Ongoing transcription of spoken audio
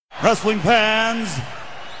Wrestling fans,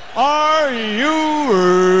 are you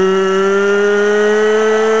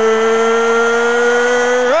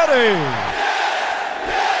ready?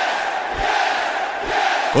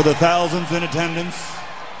 For the thousands in attendance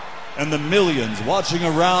and the millions watching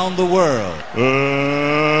around the world,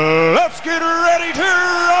 let's get ready to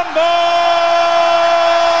rumble!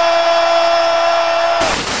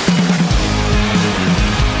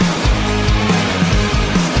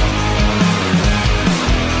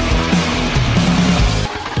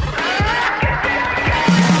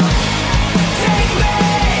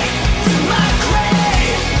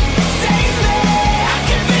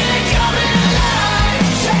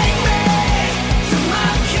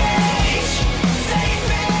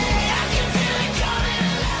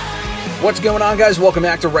 What's going on, guys? Welcome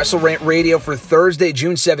back to Wrestle Rant Radio for Thursday,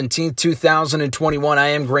 June 17th, 2021. I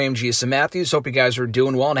am Graham G.S. Matthews. Hope you guys are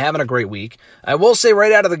doing well and having a great week. I will say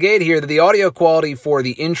right out of the gate here that the audio quality for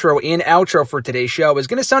the intro and outro for today's show is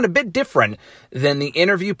going to sound a bit different than the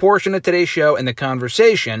interview portion of today's show and the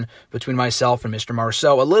conversation between myself and Mr.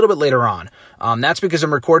 Marceau a little bit later on. That's because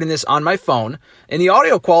I'm recording this on my phone, and the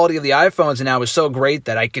audio quality of the iPhones now is so great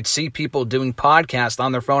that I could see people doing podcasts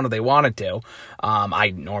on their phone if they wanted to.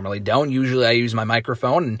 I normally don't. Usually I use my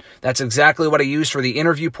microphone, and that's exactly what I use for the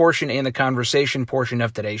interview portion and the conversation portion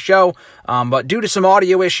of today's show. But due to some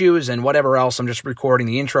audio issues and whatever else, I'm just recording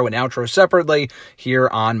the intro and outro separately here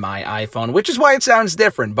on my iPhone, which is why it sounds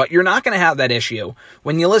different. But you're not going to have that issue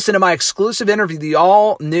when you listen to my exclusive interview, the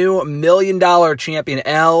all-new $1 Million Champion,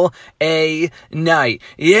 L.A. Knight.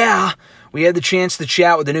 Yeah! We had the chance to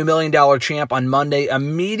chat with the new $1 Million Champ on Monday,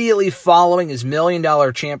 immediately following his $1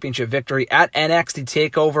 Million Championship victory at NXT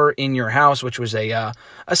TakeOver in Your House, which was a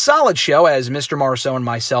solid show, as Mr. Marceau and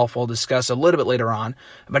myself will discuss a little bit later on.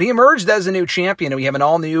 But he emerged as the new champion, and we have an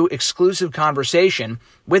all-new exclusive conversation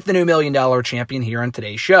with the new $1 Million Champion here on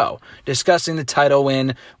today's show, discussing the title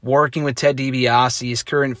win, working with Ted DiBiase, his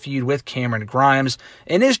current feud with Cameron Grimes,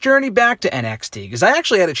 and his journey back to NXT. Because I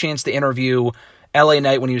actually had a chance to interview LA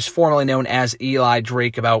Knight when he was formerly known as Eli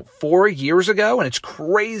Drake about 4 years ago, and it's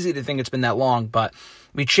crazy to think it's been that long, but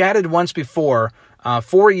we chatted once before,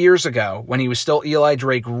 4 years ago, when he was still Eli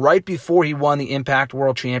Drake, right before he won the Impact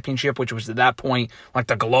World Championship, which was at that point like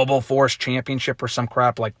the Global Force Championship or some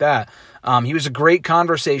crap like that. He was a great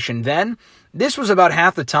conversation then. This was about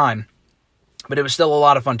half the time, but it was still a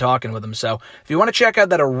lot of fun talking with him. So if you want to check out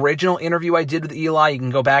that original interview I did with Eli, you can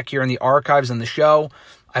go back here in the archives on the show.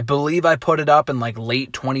 I believe I put it up in like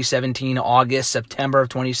late 2017, August, September of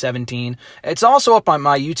 2017. It's also up on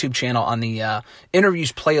my YouTube channel on the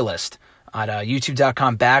interviews playlist at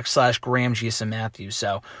youtube.com/Graham G.S. Matthews.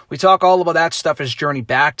 So we talk all about that stuff, his journey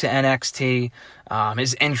back to NXT,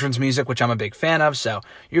 his entrance music, which I'm a big fan of. So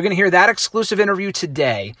you're going to hear that exclusive interview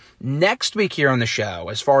today. Next week here on the show,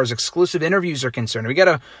 as far as exclusive interviews are concerned, we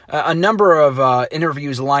got a number of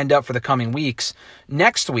interviews lined up for the coming weeks.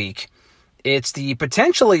 Next week, it's the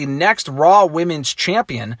potentially next Raw Women's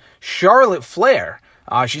Champion, Charlotte Flair.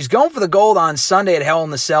 She's going for the gold on Sunday at Hell in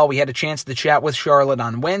the Cell. We had a chance to chat with Charlotte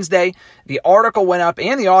on Wednesday. The article went up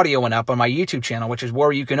and the audio went up on my YouTube channel, which is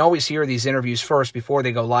where you can always hear these interviews first before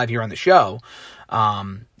they go live here on the show.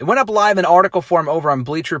 It went up live in article form over on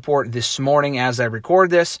Bleacher Report this morning as I record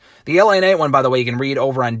this. The LA Knight one, by the way, you can read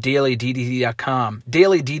over on dailyddt.com,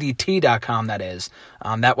 dailyddt.com, that is.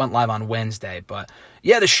 That went live on Wednesday. But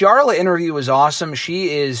yeah, the Charlotte interview was awesome. She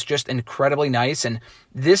is just incredibly nice, and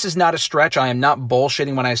this is not a stretch. I am not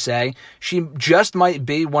bullshitting when I say she just might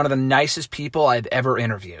be one of the nicest people I've ever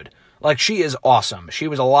interviewed. Like, she is awesome. She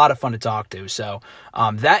was a lot of fun to talk to. So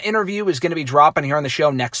that interview is going to be dropping here on the show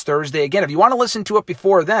next Thursday. Again, if you want to listen to it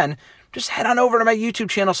before then, just head on over to my YouTube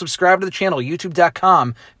channel, subscribe to the channel,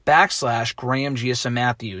 youtube.com/Graham G.S.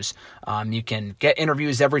 Matthews. You can get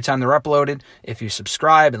interviews every time they're uploaded. If you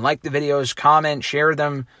subscribe and like the videos, comment, share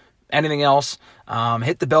them, anything else,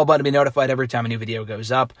 hit the bell button to be notified every time a new video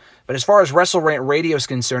goes up. But as far as Wrestle Rant Radio is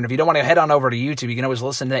concerned, if you don't want to head on over to YouTube, you can always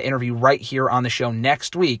listen to that interview right here on the show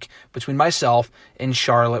next week between myself and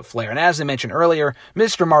Charlotte Flair. And as I mentioned earlier,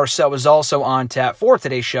 Mr. Marceau is also on tap for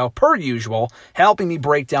today's show, per usual, helping me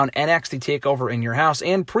break down NXT TakeOver in Your House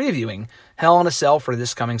and previewing Hell in a Cell for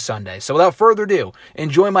this coming Sunday. So without further ado,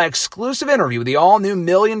 enjoy my exclusive interview with the all-new $1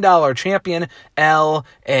 Million Champion,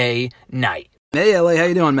 L.A. Knight. Hey, L.A., how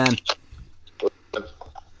you doing, man?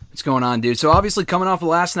 What's going on, dude? So obviously coming off of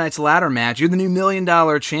last night's ladder match, you're the new $1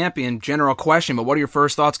 Million Champion. General question, but what are your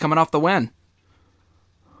first thoughts coming off the win?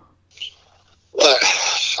 Well,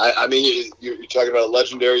 I mean, you're talking about a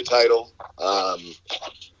legendary title, about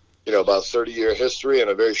 30-year history and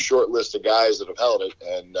a very short list of guys that have held it,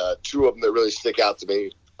 and two of them that really stick out to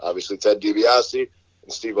me, obviously Ted DiBiase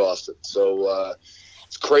and Steve Austin. So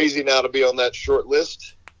it's crazy now to be on that short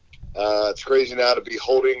list. It's crazy now to be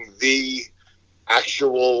holding the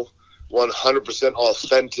actual 100%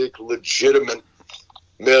 authentic, legitimate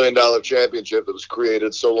 $1 million championship that was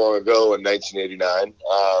created so long ago in 1989.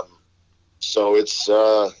 So it's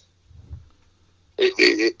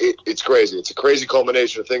crazy. It's a crazy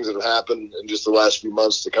culmination of things that have happened in just the last few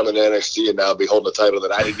months to come into NXT and now be holding a title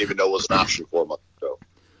that I didn't even know was an option 4 months ago.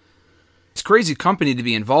 It's crazy company to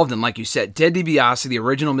be involved in, like you said. Ted DiBiase, the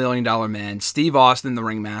original $1 Million Man, Steve Austin, the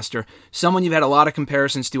ringmaster, someone you've had a lot of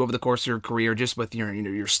comparisons to over the course of your career, just with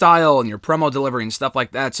your style and your promo delivery and stuff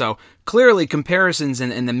like that. So clearly comparisons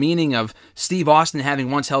and the meaning of Steve Austin having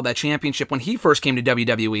once held that championship when he first came to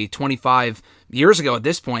WWE 25 years ago at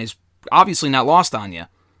this point is obviously not lost on you.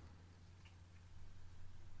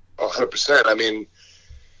 100%. I mean,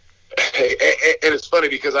 and it's funny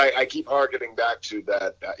because I keep harkening back to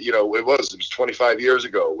that, it was 25 years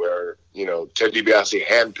ago where, Ted DiBiase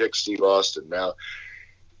handpicked Steve Austin. Now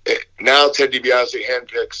Ted DiBiase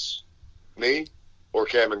handpicks me or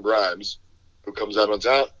Cameron Grimes. Who comes out on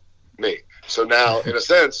top? Me. So now, in a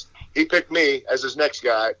sense, he picked me as his next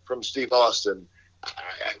guy from Steve Austin.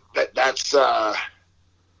 That's like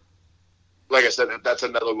I said, that's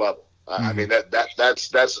another level. I mean,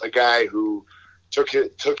 that's a guy who took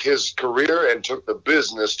his career and took the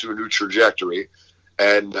business to a new trajectory,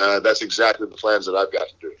 and that's exactly the plans that I've got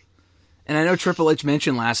to do. And I know Triple H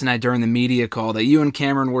mentioned last night during the media call that you and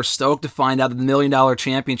Cameron were stoked to find out that the $1 Million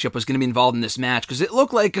Championship was going to be involved in this match, because it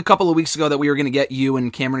looked like a couple of weeks ago that we were going to get you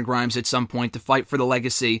and Cameron Grimes at some point to fight for the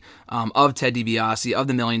legacy of Ted DiBiase, of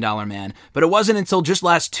the $1 Million Man. But it wasn't until just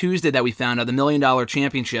last Tuesday that we found out the $1 Million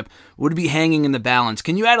Championship would be hanging in the balance.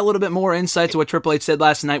 Can you add a little bit more insight to what Triple H said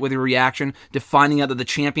last night with your reaction to finding out that the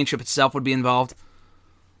championship itself would be involved?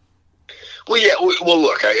 Well, yeah. Well,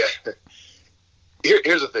 look,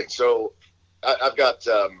 here's the thing. So I've got,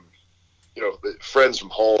 friends from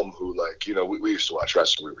home who, we used to watch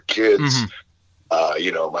wrestling when we were kids.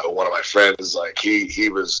 Mm-hmm. One of my friends, he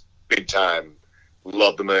was big time,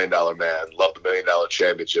 loved the $1 Million Man, loved the $1 Million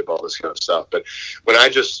Championship, all this kind of stuff. But when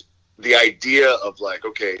the idea of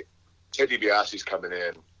okay, Ted DiBiase's coming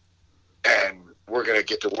in and we're going to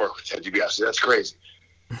get to work with Ted DiBiase, that's crazy.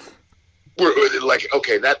 We're like,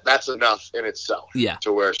 okay, that's enough in itself. Yeah.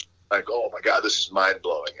 To where oh my God, this is mind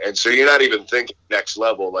blowing. And so you're not even thinking next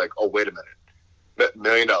level, oh, wait a minute, $1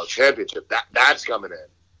 Million Championship, that's coming in.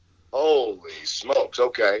 Holy smokes.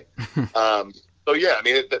 Okay. So yeah, I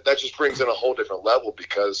mean, that just brings in a whole different level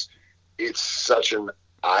because it's such an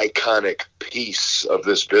iconic piece of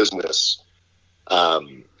this business.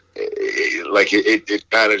 It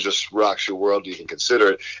kind of just rocks your world to even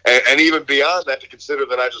consider it. And even beyond that, to consider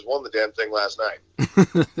that I just won the damn thing last night.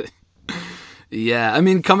 Yeah, I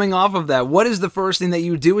mean, coming off of that, what is the first thing that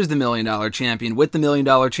you do as the $1 Million Champion with the $1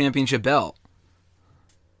 Million Championship belt?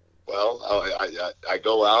 Well, I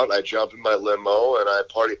go out, I jump in my limo, and I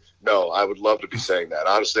party. No, I would love to be saying that.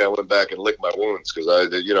 Honestly, I went back and licked my wounds because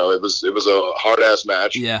it was a hard ass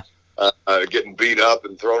match. Yeah, getting beat up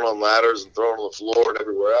and thrown on ladders and thrown on the floor and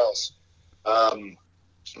everywhere else.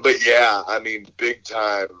 But yeah, I mean, big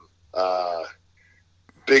time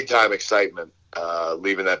excitement.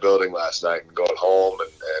 Leaving that building last night and going home and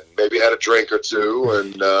maybe had a drink or two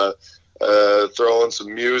and throw in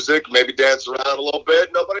some music, maybe dance around a little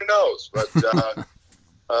bit. Nobody knows, but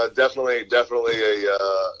definitely a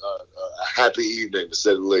happy evening to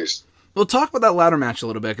say the least. We'll talk about that ladder match a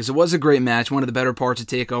little bit because it was a great match, one of the better parts of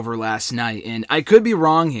TakeOver last night. And I could be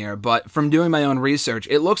wrong here, but from doing my own research,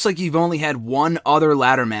 it looks like you've only had one other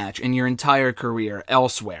ladder match in your entire career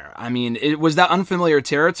elsewhere. I mean, was that unfamiliar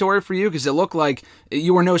territory for you? Because it looked like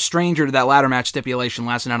you were no stranger to that ladder match stipulation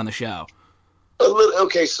last night on the show. A little,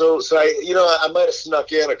 okay, so I might have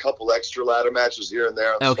snuck in a couple extra ladder matches here and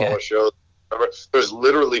there on the smaller shows. There's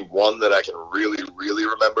literally one that I can really, really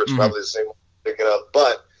remember. It's probably the same one I'm picking up,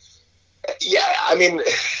 but. Yeah, I mean,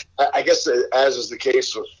 I guess as is the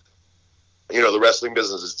case with, the wrestling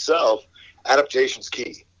business itself, adaptation's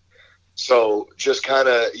key. So just kind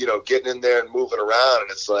of, getting in there and moving around,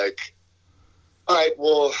 and it's like, all right,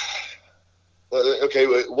 well, okay,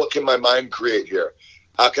 what can my mind create here?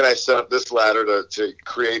 How can I set up this ladder to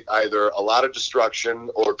create either a lot of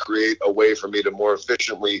destruction or create a way for me to more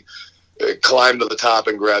efficiently climb to the top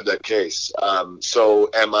and grab that case?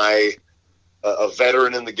 So am I a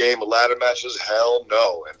veteran in the game of ladder matches? Hell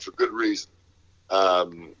no, and for good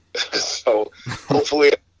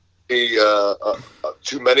to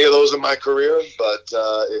too many of those in my career, but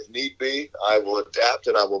if need be, I will adapt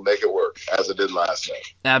and I will make it work, as I did last night.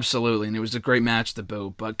 Absolutely, and it was a great match to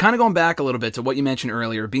boot. But kind of going back a little bit to what you mentioned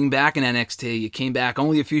earlier, being back in NXT, you came back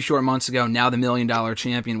only a few short months ago, now the $1 Million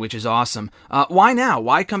Champion, which is awesome. Why now?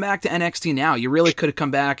 Why come back to NXT now? You really could have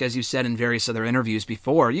come back, as you said in various other interviews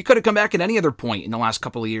before. You could have come back at any other point in the last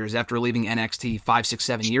couple of years after leaving NXT 5, 6,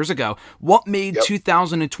 7 years ago. What made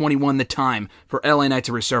 2021 the time for LA Knight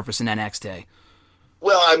to resurface in NXT?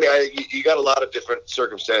 Well, I mean, you got a lot of different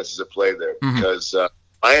circumstances at play there, because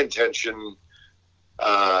my intention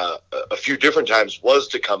a few different times was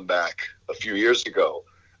to come back a few years ago.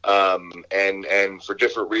 And for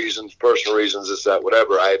different reasons, personal reasons, this, that,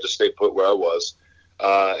 whatever, I had to stay put where I was.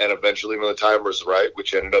 And eventually when the time was right,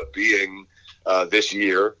 which ended up being this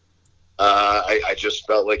year, I just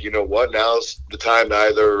felt like, you know what, now's the time to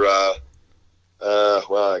either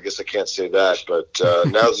well, I guess I can't say that, but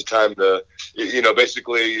now's the time to,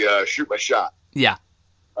 basically shoot my shot. Yeah.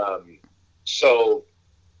 So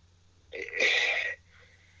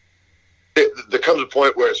there comes a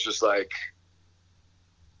point where it's just like,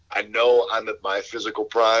 I know I'm at my physical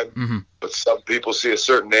prime, but some people see a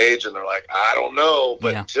certain age and they're like, I don't know.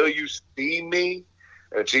 But until you see me,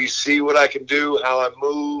 until you see what I can do, how I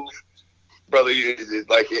move, brother,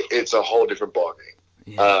 it's a whole different ballgame.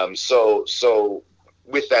 Yeah. So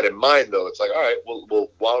with that in mind, though, it's like, all right, well,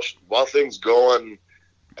 while things go on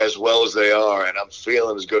as well as they are, and I'm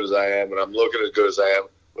feeling as good as I am, and I'm looking as good as I am,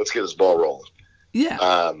 let's get this ball rolling.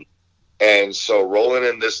 Yeah. And so rolling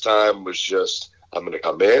in this time was just, I'm going to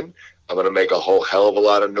come in, I'm going to make a whole hell of a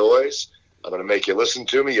lot of noise, I'm going to make you listen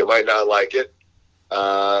to me, you might not like it,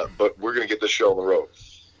 but we're going to get this show on the road.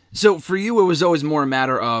 So for you, it was always more a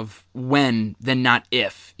matter of when than not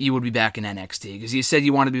if you would be back in NXT. Because you said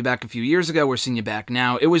you wanted to be back a few years ago. We're seeing you back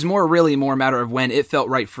now. It was really more a matter of when it felt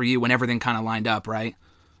right for you, when everything kind of lined up, right?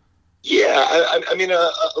 Yeah, I mean,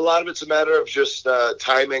 a lot of it's a matter of just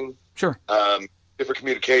timing. Sure. Different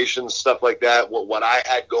communications, stuff like that. What I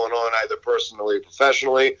had going on, either personally or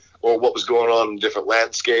professionally, or what was going on in different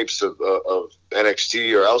landscapes of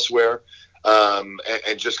NXT or elsewhere.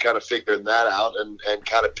 And just kind of figuring that out and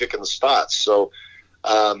kind of picking the spots. So,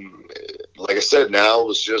 like I said, now it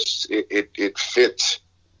was just, it fit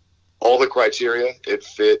all the criteria. It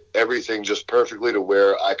fit everything just perfectly to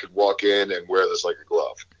where I could walk in and wear this like a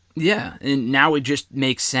glove. Yeah, and now it just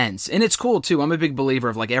makes sense. And it's cool, too. I'm a big believer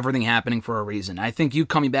of, everything happening for a reason. I think you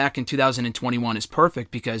coming back in 2021 is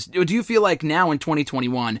perfect because do you feel like now in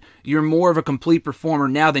 2021, you're more of a complete performer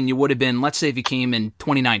now than you would have been, let's say, if you came in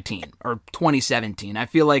 2019 or 2017? I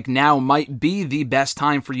feel like now might be the best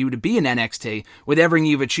time for you to be in NXT with everything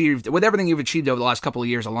you've achieved over the last couple of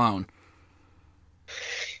years alone.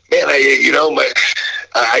 Man,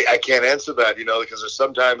 I can't answer that, because there's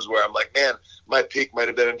sometimes where I'm like, man, my peak might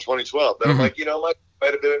have been in 2012. Then I'm like, my peak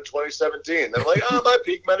might have been in 2017. Then I'm like, my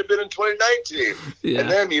peak might have been in 2019. Yeah. And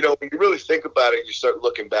then, when you really think about it, you start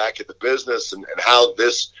looking back at the business and how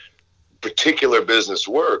this particular business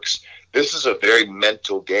works. This is a very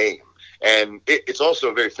mental game. And it's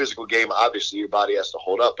also a very physical game. Obviously, your body has to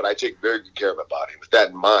hold up, but I take very good care of my body. With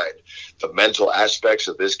that in mind, the mental aspects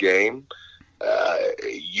of this game,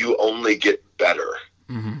 you only get better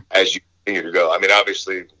as you continue to go. I mean,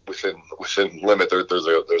 obviously, within limit, there's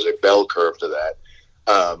a bell curve to that.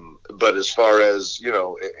 But as far as,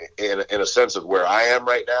 in a sense of where I am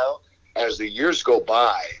right now, as the years go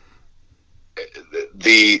by,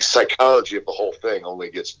 the psychology of the whole thing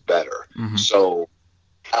only gets better. So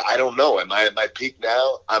I don't know. Am I at my peak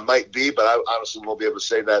now? I might be, but I honestly won't be able to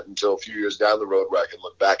say that until a few years down the road where I can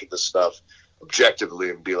look back at this stuff objectively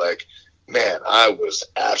and be like, man, I was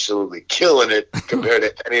absolutely killing it compared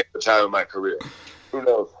to any other time in my career. Who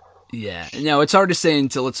knows? Yeah, no, it's hard to say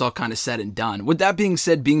until it's all kind of said and done. With that being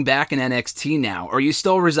said, being back in NXT now, are you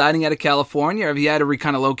still residing out of California, or have you had to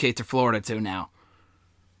kind of locate to Florida too now?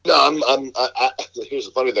 No, here's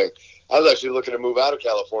the funny thing. I was actually looking to move out of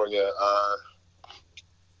California,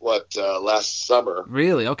 last summer.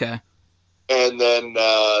 Really? Okay. And then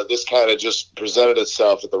this kind of just presented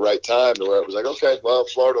itself at the right time to where it was like, okay, well,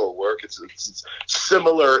 Florida will work. It's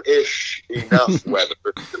similar-ish enough weather.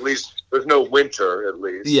 At least there's no winter, at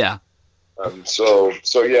least. Yeah. So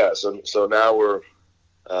now we're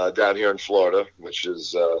down here in Florida, which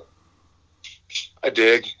is I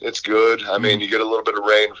dig. It's good. I mean, you get a little bit of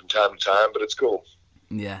rain from time to time, but it's cool.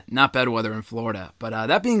 Yeah, not bad weather in Florida. But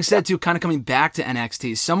that being said, too, kind of coming back to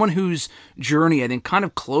NXT, someone whose journey I think kind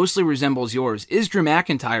of closely resembles yours is Drew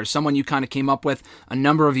McIntyre, someone you kind of came up with a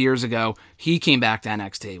number of years ago. He came back to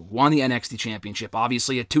NXT, won the NXT Championship,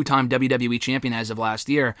 obviously a 2-time WWE champion as of last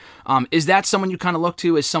year. Is that someone you kind of look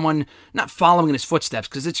to as someone, not following in his footsteps,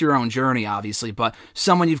 because it's your own journey, obviously, but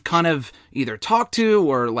someone you've kind of either talked to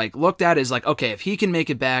or like looked at as like, okay, if he can make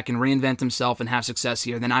it back and reinvent himself and have success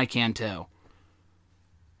here, then I can too?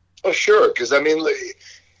 Oh, sure, because, I mean,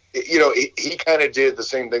 you know, he kind of did the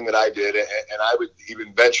same thing that I did, and I would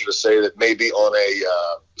even venture to say that maybe on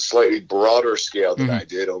a slightly broader scale than I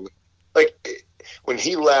did. Like, when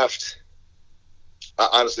he left,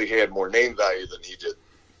 honestly, he had more name value than he did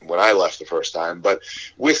when I left the first time, but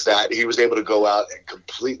with that, he was able to go out and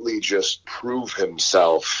completely just prove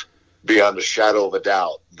himself beyond a shadow of a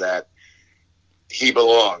doubt that he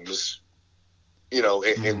belongs, you know,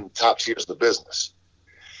 in top tiers of the business.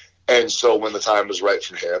 And so when the time was right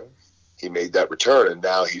for him, he made that return, and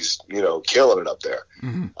now he's, you know, killing it up there.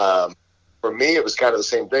 For me, it was kind of the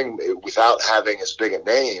same thing. Without having as big a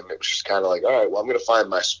name, it was just kind of like, all right, well, I'm going to find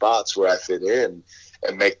my spots where I fit in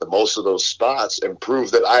and make the most of those spots and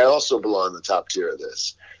prove that I also belong in the top tier of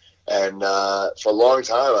this. And for a long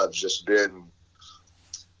time, I've just been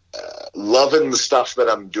loving the stuff that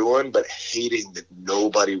I'm doing, but hating that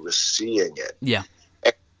nobody was seeing it. Yeah.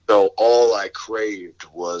 So all I craved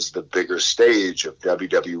was the bigger stage of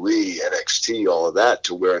WWE, NXT, all of that,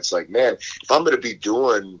 to where it's like, man, if I'm going to be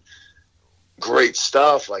doing great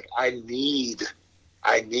stuff, like I need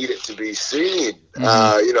it to be seen.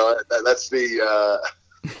 You know, that's the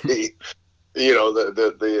you know,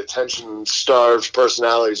 the attention starved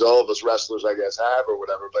personalities all of us wrestlers, I guess, have or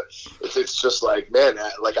whatever. But it's just like, man,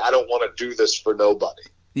 like I don't want to do this for nobody.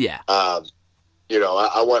 Yeah. You know,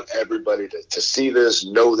 I want everybody to see this,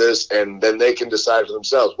 know this, and then they can decide for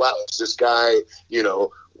themselves, wow, is this guy, you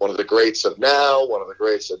know, one of the greats of now, one of the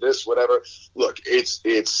greats of this, whatever. Look,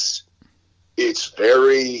 it's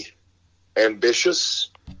very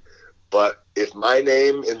ambitious, but if my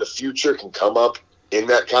name in the future can come up in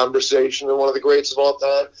that conversation of one of the greats of all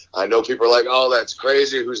time, I know people are like, oh, that's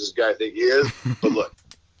crazy. Who's this guy think he is? But look,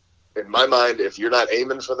 in my mind, if you're not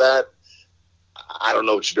aiming for that, I don't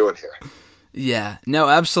know what you're doing here. Yeah, no,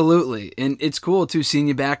 absolutely. And it's cool, too, seeing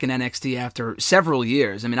you back in NXT after several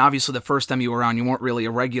years. I mean, obviously, the first time you were on, you weren't really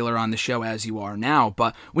a regular on the show as you are now.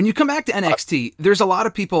 But when you come back to NXT, there's a lot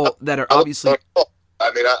of people that are obviously...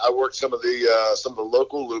 I mean, I worked some of the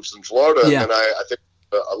local loops in Florida, yeah. And I think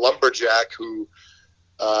a lumberjack who...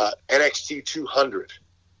 NXT 200.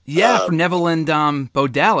 Yeah, for Neville and Bo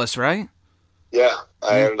Dallas, right? Yeah,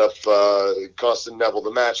 I ended up costing Neville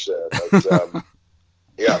the match there. But,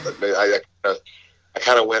 yeah, but I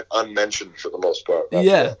kind of went unmentioned for the most part.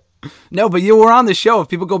 Yeah. No, but you were on the show. If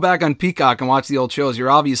people go back on Peacock and watch the old shows,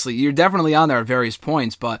 you're definitely on there at various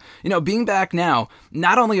points. But, you know, being back now,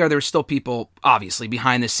 not only are there still people, obviously,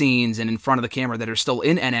 behind the scenes and in front of the camera that are still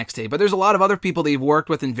in NXT, but there's a lot of other people that you've worked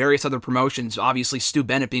with in various other promotions. Obviously, Stu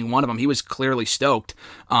Bennett being one of them. He was clearly stoked.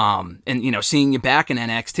 And, you know, seeing you back in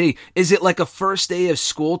NXT, is it like a first day of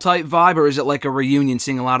school type vibe, or is it like a reunion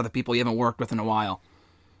seeing a lot of the people you haven't worked with in a while?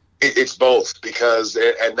 It's both, because,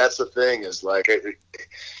 and that's the thing, is like...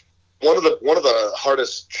 One of the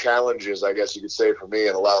hardest challenges, I guess you could say, for me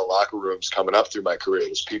in a lot of locker rooms coming up through my career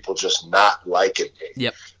is people just not liking me.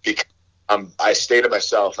 Yep. Because I stay to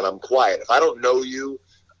myself and I'm quiet. If I don't know you,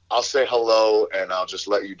 I'll say hello and I'll just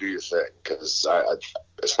let you do your thing. Because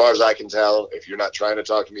as far as I can tell, if you're not trying to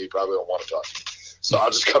talk to me, you probably don't want to talk to me. So I'll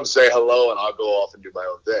just come say hello and I'll go off and do my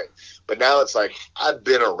own thing. But now it's like I've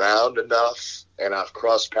been around enough and I've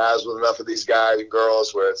crossed paths with enough of these guys and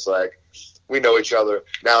girls where it's like, we know each other.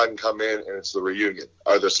 Now I can come in and it's the reunion.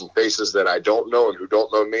 Are there some faces that I don't know and who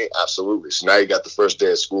don't know me? Absolutely. So now you got the first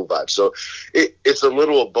day of school vibe. So it's a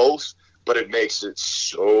little of both, but it makes it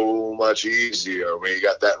so much easier when you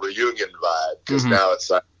got that reunion vibe. Because now it's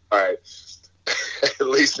like, all right, at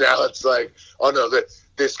least now it's like, oh no,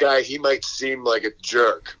 this guy, he might seem like a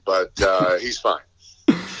jerk, but he's fine.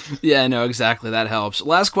 Yeah, no, exactly. That helps.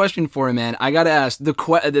 Last question for you, man. I got to ask,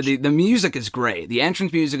 the music is great. The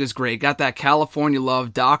entrance music is great. Got that California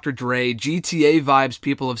love, Dr. Dre, GTA vibes,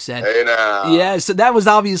 people have said. Hey, now. Yeah, so that was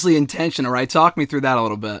obviously intentional, right? Talk me through that a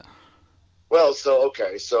little bit. Well, it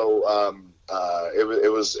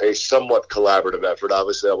was a somewhat collaborative effort.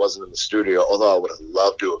 Obviously, I wasn't in the studio, although I would have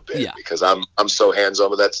loved to have been, because I'm so hands-on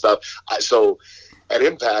with that stuff. At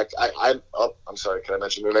Impact, I'm sorry, can I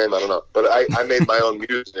mention your name? I don't know. But I made my own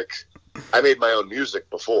music. I made my own music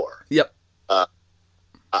before. Yep.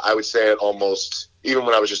 I would say it almost, even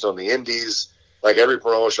when I was just on the indies, like every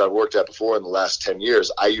promotion I've worked at before in the last 10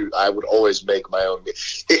 years, I would always make my own.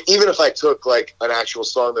 Even if I took like an actual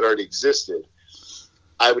song that already existed,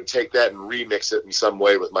 I would take that and remix it in some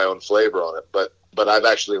way with my own flavor on it. But I've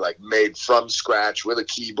actually like made from scratch with a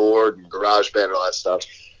keyboard and GarageBand and all that stuff.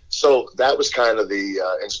 So that was kind of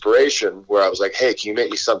the inspiration where I was like, hey, can you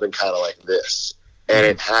make me something kind of like this? And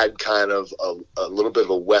it had kind of a little bit of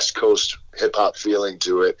a West Coast hip-hop feeling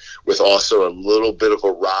to it, with also a little bit of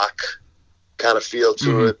a rock kind of feel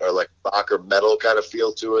to it, or like rock or metal kind of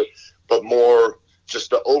feel to it. But more just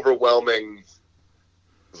the overwhelming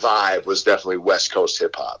vibe was definitely West Coast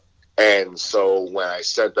hip-hop. And so when I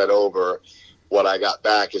sent that over, what I got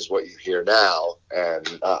back is what you hear now,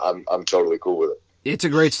 and I'm totally cool with it. It's a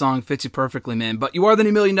great song. Fits you perfectly, man. But you are the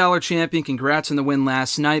new $1 Million champion. Congrats on the win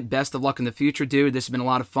last night. Best of luck in the future, dude. This has been a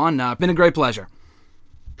lot of fun. Been a great pleasure.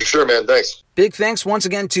 Sure, man. Thanks. Big thanks once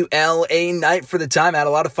again to L.A. Knight for the time. I had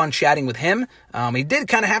a lot of fun chatting with him. He did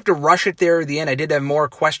kind of have to rush it there at the end. I did have more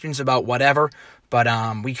questions about whatever, but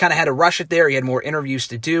we kind of had to rush it there. He had more interviews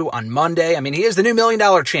to do on Monday. I mean, he is the new $1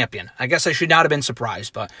 Million champion. I guess I should not have been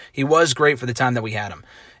surprised, but he was great for the time that we had him.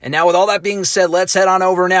 And now with all that being said, let's head on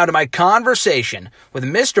over now to my conversation with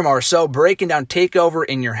Mr. Marceau, breaking down TakeOver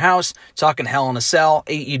in your house, talking Hell in a Cell,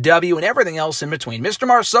 AEW, and everything else in between. Mr.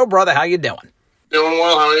 Marceau, brother, how you doing? Doing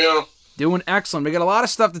well, how are you? Doing excellent. We got a lot of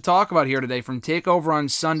stuff to talk about here today from TakeOver on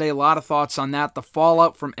Sunday. A lot of thoughts on that. The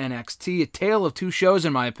fallout from NXT. A tale of two shows,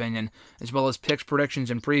 in my opinion, as well as picks,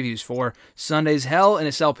 predictions, and previews for Sunday's Hell in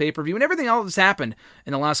a Cell pay-per-view and everything else that's happened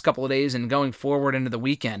in the last couple of days and going forward into the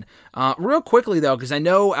weekend. Real quickly, though, because I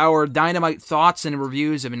know our Dynamite thoughts and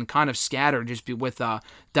reviews have been kind of scattered just with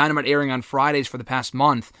Dynamite airing on Fridays for the past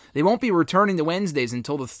month. They won't be returning to Wednesdays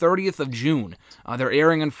until the 30th of June. They're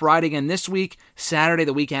airing on Friday again this week, Saturday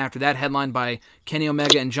the week after that, headlined by Kenny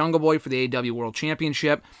Omega and Jungle Boy for the AEW World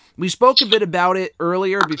Championship. We spoke a bit about it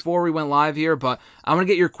earlier before we went live here, but I want to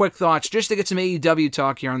get your quick thoughts just to get some AEW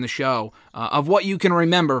talk here on the show of what you can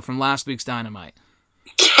remember from last week's Dynamite.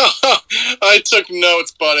 I took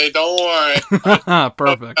notes, buddy. Don't worry.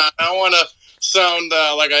 Perfect. I want to sound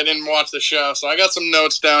like I didn't watch the show, so I got some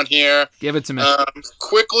notes down here. Give it to me.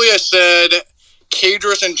 Quickly, I said Cage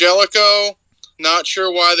vs. Angelico. Not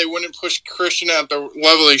sure why they wouldn't push Christian at the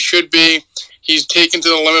level he should be. He's taken to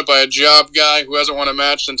the limit by a job guy who hasn't won a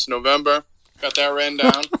match since November. Got that written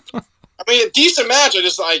down. I mean, a decent match. I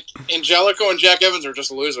just like Angelico and Jack Evans are just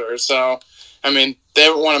losers. So, I mean, they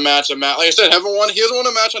haven't won a match. Like I said, he hasn't won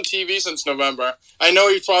a match on TV since November. I know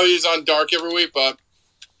he probably is on Dark every week, but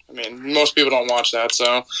I mean, most people don't watch that.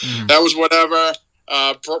 So that was whatever.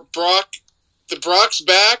 Brock's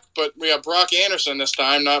back, but we got Brock Anderson this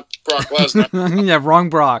time, not Brock Lesnar. Yeah, wrong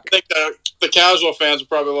Brock. I think the casual fans are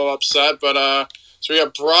probably a little upset, but so we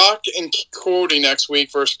got Brock and Cody next week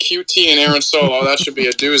versus QT and Aaron Solo. That should be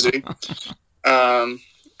a doozy.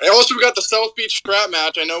 Also, we got the South Beach strap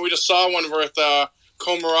match. I know we just saw one with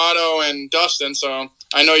Comorado and Dustin, so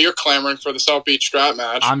I know you're clamoring for the South Beach strap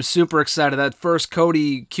match. I'm super excited. That first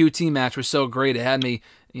Cody QT match was so great. It had me,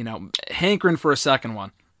 hankering for a second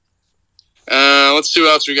one. Let's see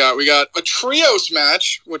what else we got. We got a trios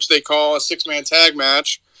match, which they call a six-man tag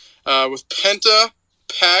match, with Penta,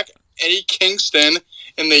 Pac, Eddie Kingston,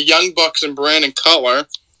 and the Young Bucks and Brandon Cutler.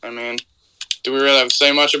 I mean, do we really have to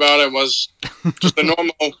say much about it? It was just a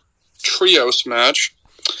normal trios match.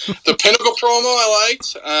 The Pinnacle promo I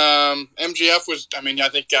liked. MJF was, I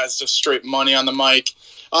think guys just straight money on the mic.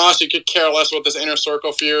 Honestly, could care less about this Inner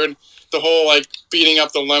Circle feud. The whole, beating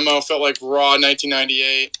up the limo felt like Raw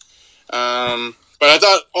 1998. But I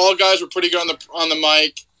thought all guys were pretty good on the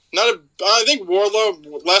mic. I think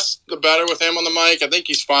Wardlow, less the better with him on the mic. I think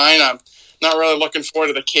he's fine. I'm not really looking forward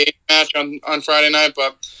to the cage match on Friday night,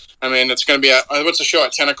 but I mean, it's going to be what's the show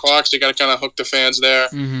at 10 o'clock, so you got to kind of hook the fans there.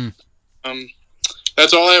 Mm-hmm.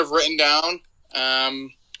 That's all I have written down.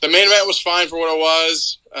 The main event was fine for what it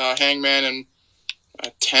was. Hangman and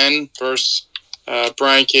 10 versus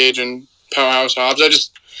Brian Cage and Powerhouse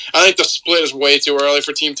Hobbs. I think the split is way too early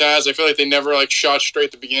for Team Taz. I feel like they never shot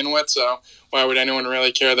straight to begin with, so why would anyone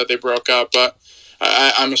really care that they broke up? But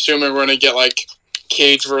I'm assuming we're going to get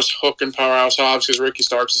Cage versus Hook and Powerhouse Hobbs because Ricky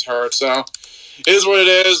Starks is hurt. So it is what it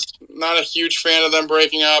is. Not a huge fan of them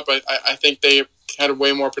breaking up. I think they had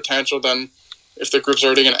way more potential than if the group's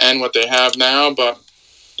already going to end what they have now. But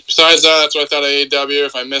besides that, that's what I thought of AEW.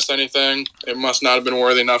 If I missed anything, it must not have been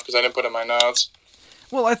worthy enough because I didn't put it in my notes.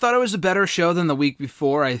 Well, I thought it was a better show than the week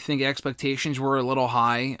before. I think expectations were a little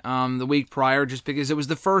high the week prior just because it was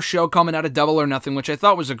the first show coming out of Double or Nothing, which I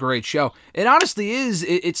thought was a great show. It honestly is.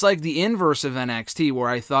 It's like the inverse of NXT, where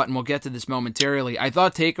I thought, and we'll get to this momentarily, I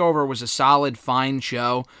thought TakeOver was a solid, fine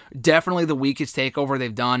show. Definitely the weakest TakeOver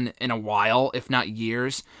they've done in a while, if not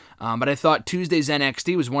years. But I thought Tuesday's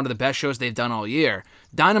NXT was one of the best shows they've done all year.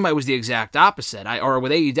 Dynamite was the exact opposite. Or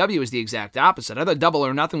with AEW was the exact opposite. I thought Double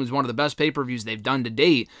or Nothing was one of the best pay-per-views they've done to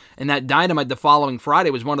date, and that Dynamite the following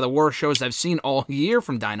Friday was one of the worst shows I've seen all year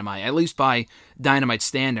from Dynamite, at least by Dynamite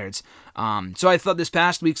standards. So I thought this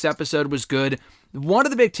past week's episode was good. One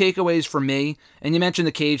of the big takeaways for me, and you mentioned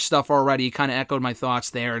the Cage stuff already, you kind of echoed my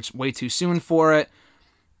thoughts there. It's way too soon for it.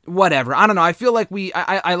 Whatever. I don't know. I feel like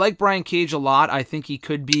I like Brian Cage a lot. I think he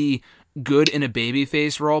could be good in a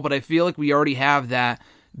babyface role, but I feel like we already have that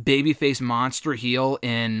babyface monster heel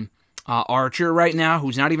in Archer right now,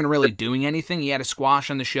 who's not even really doing anything. He had a squash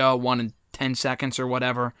on the show, 1 in 10 seconds or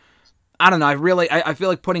whatever. I don't know. I feel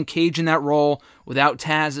like putting Cage in that role without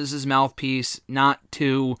Taz as his mouthpiece, not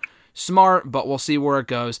too smart, but we'll see where it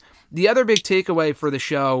goes. The other big takeaway for the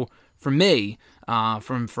show, for me,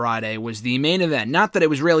 from Friday was the main event. Not that it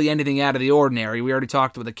was really anything out of the ordinary. We already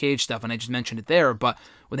talked about the Cage stuff, and I just mentioned it there. But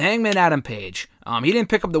with Hangman Adam Page, he didn't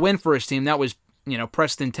pick up the win for his team. That was,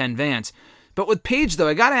 Preston 10 Vance. But with Page, though,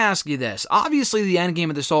 I got to ask you this. Obviously, the endgame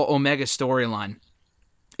of this whole Omega storyline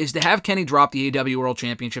is to have Kenny drop the AEW World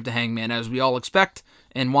Championship to Hangman, as we all expect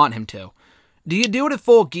and want him to. Do you do it at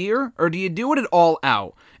Full Gear, or do you do it at All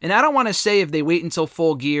Out? And I don't want to say if they wait until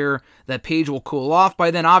Full Gear that Page will cool off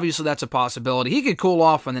by then. Obviously, that's a possibility. He could cool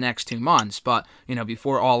off in the next 2 months, but,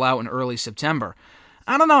 before All Out in early September.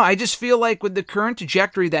 I don't know. I just feel like with the current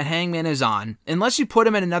trajectory that Hangman is on, unless you put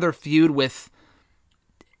him in another feud with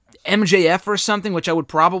MJF or something, which I would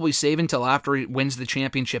probably save until after he wins the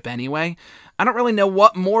championship anyway, I don't really know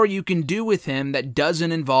what more you can do with him that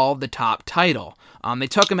doesn't involve the top title. They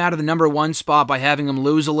took him out of the number 1 spot by having him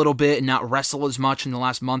lose a little bit and not wrestle as much in the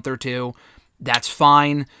last month or two. That's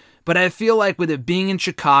fine. But I feel like with it being in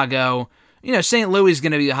Chicago, St. Louis is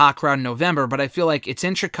going to be a hot crowd in November, but I feel like it's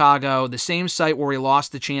in Chicago, the same site where he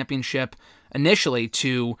lost the championship initially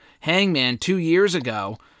to Hangman 2 years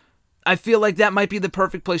ago. I feel like that might be the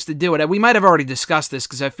perfect place to do it. We might have already discussed this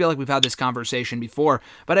because I feel like we've had this conversation before,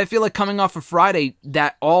 but I feel like coming off of Friday,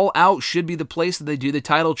 that All Out should be the place that they do the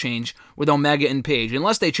title change with Omega and Page,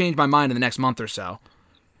 unless they change my mind in the next month or so.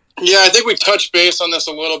 Yeah, I think we touched base on this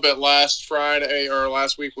a little bit last Friday or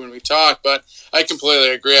last week when we talked, but I completely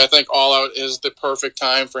agree. I think All Out is the perfect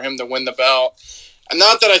time for him to win the belt. And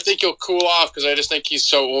not that I think he'll cool off, because I just think he's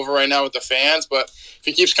so over right now with the fans, but if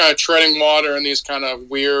he keeps kind of treading water in these kind of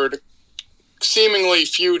weird, seemingly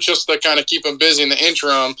feuds just to kind of keep him busy in the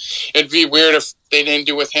interim, it'd be weird if they didn't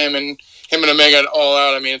do with him and Omega at All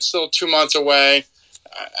Out. I mean, it's still 2 months away.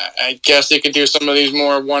 I guess they could do some of these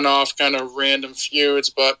more one-off kind of random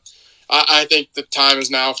feuds, but I think the time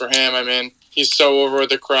is now for him. I mean, he's so over with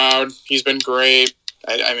the crowd. He's been great.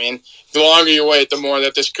 I mean, the longer you wait, the more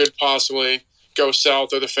that this could possibly go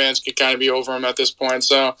south, or the fans could kind of be over him at this point.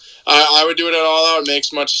 So I would do it at All Out.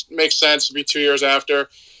 It makes sense to be 2 years after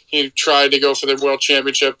he tried to go for the World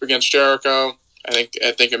Championship against Jericho. I think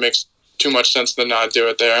it makes too much sense to not do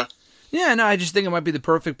it there. Yeah, no, I just think it might be the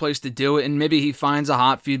perfect place to do it, and maybe he finds a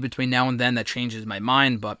hot feud between now and then that changes my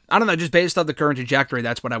mind, but I don't know, just based off the current trajectory,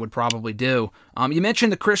 that's what I would probably do. You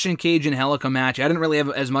mentioned the Christian Cage and Angelico match. I didn't really have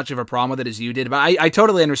as much of a problem with it as you did, but I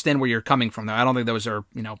totally understand where you're coming from, though. I don't think those are,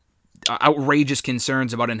 outrageous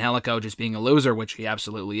concerns about Angelico just being a loser, which he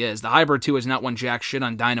absolutely is. The Hybrid 2 has not won jack shit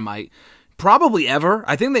on Dynamite, probably ever.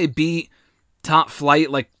 I think they beat Top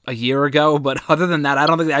Flight like a year ago, but other than that, I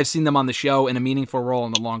don't think I've seen them on the show in a meaningful role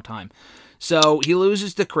in a long time. So he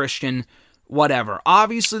loses to Christian, whatever.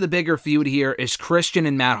 Obviously, the bigger feud here is Christian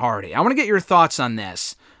and Matt Hardy. I want to get your thoughts on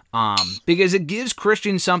this, because it gives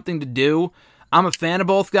Christian something to do. I'm a fan of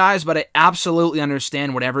both guys, but I absolutely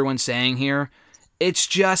understand what everyone's saying here. It's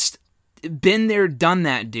just been there, done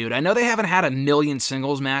that, dude. I know they haven't had a million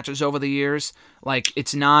singles matches over the years. Like,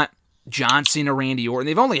 it's not John Cena, Randy Orton.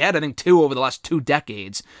 They've only had, I think, 2 over the last 2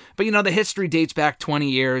 decades. But, the history dates back 20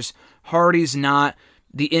 years. Hardy's not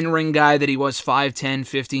the in-ring guy that he was 5, 10,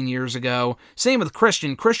 15 years ago. Same with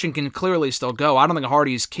Christian. Christian can clearly still go. I don't think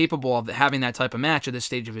Hardy is capable of having that type of match at this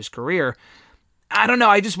stage of his career. I don't know.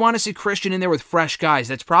 I just want to see Christian in there with fresh guys.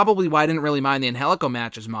 That's probably why I didn't really mind the Angelico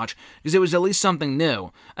match as much, because it was at least something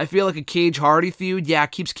new. I feel like a Cage-Hardy feud,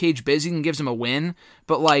 keeps Cage busy and gives him a win,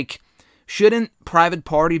 but, shouldn't Private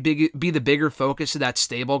Party be the bigger focus of that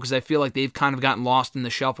stable? Because I feel like they've kind of gotten lost in the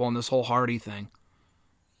shuffle on this whole Hardy thing.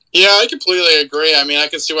 Yeah, I completely agree. I mean, I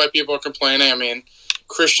can see why people are complaining. I mean,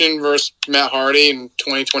 Christian versus Matt Hardy in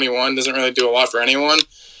 2021 doesn't really do a lot for anyone.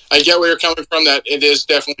 I get where you're coming from, that it is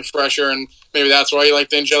definitely fresher, and maybe that's why you like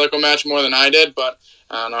the Angelico match more than I did, but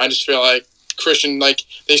I don't know, I just feel like Christian, like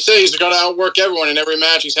they say, he's going to outwork everyone in every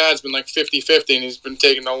match he's had. It's been like 50-50, and he's been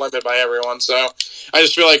taken no limit by everyone. So I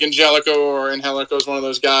just feel like Angelico is one of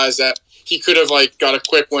those guys that he could have like got a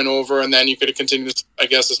quick win over, and then you could have continued, I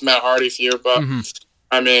guess, this Matt Hardy feud. But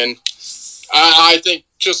I mean, I think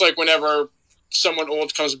just like whenever someone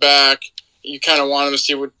old comes back, you kind of want them to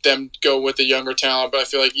see them go with the younger talent. But I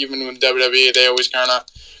feel like even with WWE, they always kind of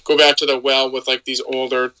go back to the well with like these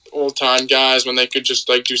old-time guys when they could just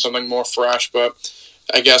like do something more fresh. But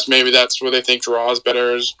I guess maybe that's where they think draws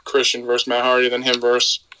better, is Christian versus Matt Hardy than him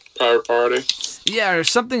versus Private Party. Yeah, or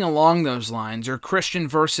something along those lines, or Christian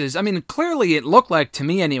versus... I mean, clearly it looked like, to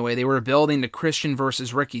me anyway, they were building to Christian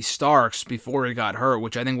versus Ricky Starks before he got hurt,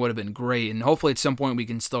 which I think would have been great, and hopefully at some point we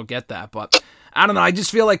can still get that, but... I don't know, I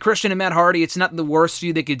just feel like Christian and Matt Hardy, it's not the worst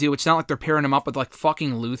feud they could do. It's not like they're pairing him up with like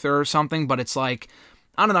fucking Luther or something, but it's like...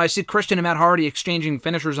 I don't know, I see Christian and Matt Hardy exchanging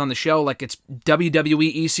finishers on the show like it's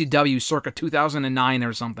WWE ECW circa 2009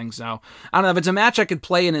 or something, so I don't know, if it's a match I could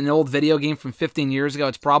play in an old video game from 15 years ago,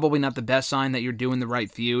 it's probably not the best sign that you're doing the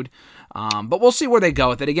right feud, but we'll see where they go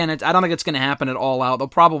with it. Again, I don't think it's going to happen at All Out. They'll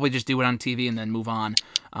probably just do it on TV and then move on.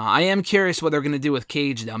 I am curious what they're going to do with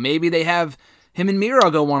Cage, though. Maybe they have him and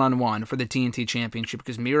Miro go one-on-one for the TNT Championship,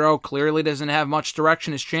 because Miro clearly doesn't have much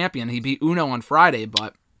direction as champion. He beat Uno on Friday,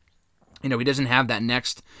 but... he doesn't have that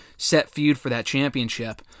next set feud for that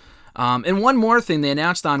championship. And one more thing, they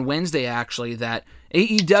announced on Wednesday, actually, that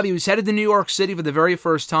AEW is headed to New York City for the very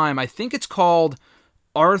first time. I think it's called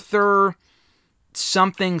Arthur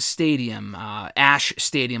something Stadium, Ashe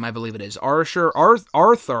Stadium, I believe it is.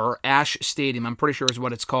 Arthur Ashe Stadium, I'm pretty sure is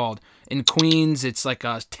what it's called. In Queens, it's like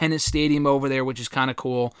a tennis stadium over there, which is kind of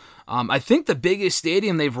cool. I think the biggest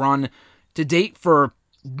stadium they've run to date for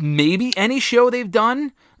maybe any show they've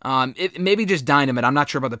done. Maybe just Dynamite. I'm not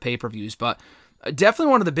sure about the pay-per-views, but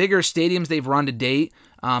definitely one of the bigger stadiums they've run to date.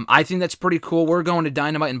 I think that's pretty cool. We're going to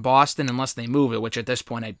Dynamite in Boston unless they move it, which at this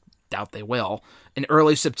point I doubt they will. In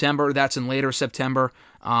early September, that's in later September.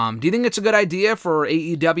 Do you think it's a good idea for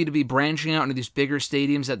AEW to be branching out into these bigger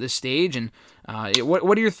stadiums at this stage? And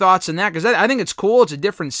what are your thoughts on that? Because I think it's cool. It's a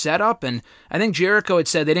different setup, and I think Jericho had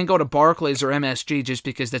said they didn't go to Barclays or MSG just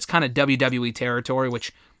because that's kind of WWE territory,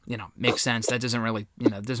 which makes sense. That doesn't really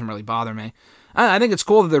bother me. I think it's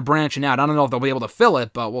cool that they're branching out. I don't know if they'll be able to fill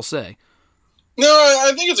it, but we'll see. No,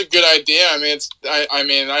 I think it's a good idea. I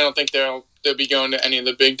mean, I don't think they'll be going to any of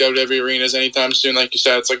the big WWE arenas anytime soon. Like you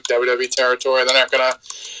said, it's like WWE territory. They're not gonna.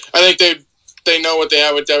 I think they know what they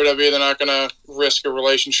have with WWE. They're not gonna risk a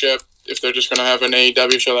relationship if they're just gonna have an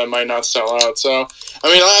AEW show that might not sell out. So, I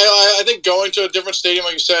mean, I think going to a different stadium,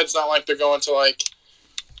 like you said, it's not like they're going to like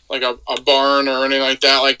a barn or anything like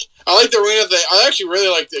that. Like, I like the arena. I actually really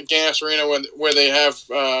like the Gas Arena where they have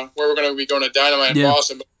where we're going to be going to Dynamite in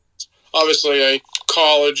Boston. But it's obviously a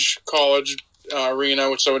college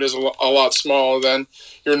arena, so it is a lot smaller than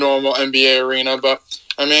your normal NBA arena. But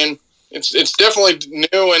I mean, it's definitely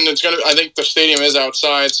new, and it's gonna. I think the stadium is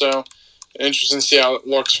outside, so interesting to see how it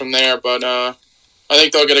looks from there. But I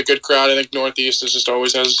think they'll get a good crowd. I think Northeast just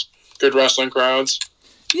always has good wrestling crowds.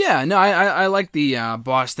 Yeah, no, I like the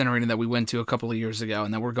Boston arena that we went to a couple of years ago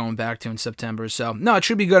and that we're going back to in September. So, no, it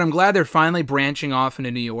should be good. I'm glad they're finally branching off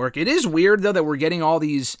into New York. It is weird, though, that we're getting all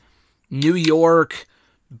these New York,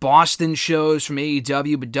 Boston shows from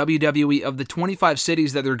AEW, but WWE, of the 25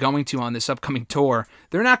 cities that they're going to on this upcoming tour,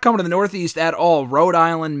 they're not coming to the Northeast at all. Rhode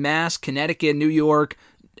Island, Mass, Connecticut, New York,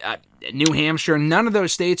 New Hampshire, none of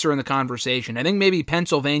those states are in the conversation. I think maybe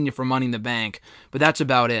Pennsylvania for Money in the Bank, but that's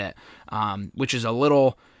about it. Which is a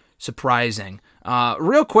little surprising.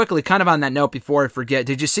 Real quickly, kind of on that note before I forget,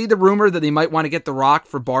 did you see the rumor that they might want to get The Rock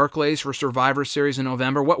for Barclays for Survivor Series in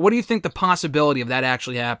November? What do you think the possibility of that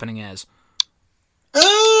actually happening is?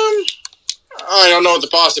 I don't know what the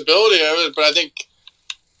possibility of it, but I think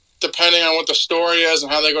depending on what the story is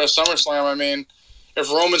and how they go to SummerSlam, I mean, if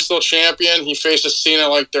Roman's still champion, he faces Cena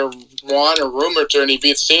like they're want or rumored to, and he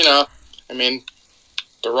beats Cena, I mean,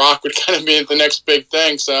 The Rock would kind of be the next big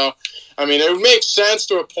thing. So, I mean, it would make sense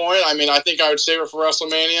to a point. I mean, I think I would save it for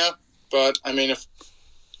WrestleMania. But, I mean,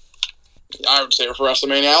 I would save it for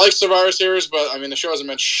WrestleMania. I like Survivor Series, but, I mean, the show hasn't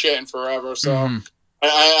been shit in forever. So,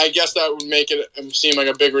 I guess that would make it seem like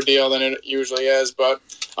a bigger deal than it usually is. But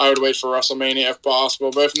I would wait for WrestleMania if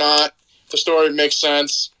possible. But if not, if the story makes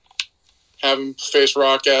sense, have him face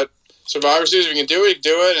Rock at Survivor Series. If you can do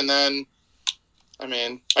it. And then, I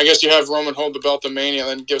mean, I guess you have Roman hold the belt to Mania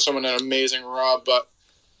and then give someone an amazing rub, but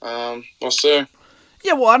we'll see.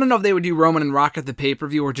 Yeah, well, I don't know if they would do Roman and Rock at the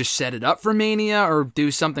pay-per-view or just set it up for Mania or do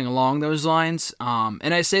something along those lines.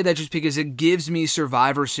 And I say that just because it gives me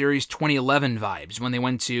Survivor Series 2011 vibes when they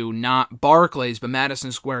went to not Barclays, but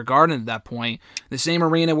Madison Square Garden at that point. The same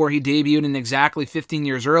arena where he debuted in exactly 15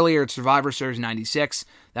 years earlier at Survivor Series 96.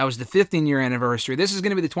 That was the 15-year anniversary. This is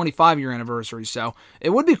going to be the 25-year anniversary, so it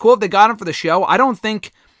would be cool if they got him for the show. I don't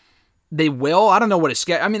think they will. I don't know what his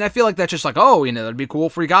schedule. I mean, I feel like that's just like, oh, it'd be cool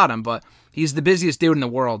if we got him, but he's the busiest dude in the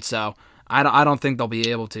world, so I don't think they'll be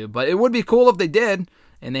able to. But it would be cool if they did,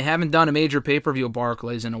 and they haven't done a major pay-per-view at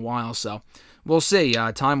Barclays in a while, so we'll see.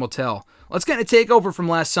 Time will tell. Let's get a takeover from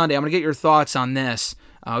last Sunday. I'm going to get your thoughts on this.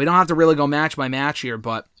 We don't have to really go match by match here,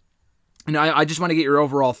 but I just want to get your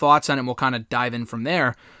overall thoughts on it, and we'll kind of dive in from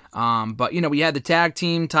there. But we had the tag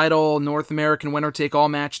team title North American winner-take-all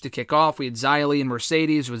match to kick off. We had Xia Li and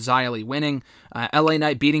Mercedes, with Xia Li winning. LA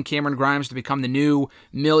Knight beating Cameron Grimes to become the new $1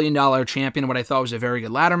 million champion, what I thought was a very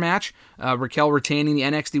good ladder match. Raquel retaining the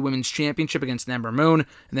NXT Women's Championship against Ember Moon,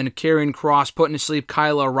 and then Karrion Kross putting to sleep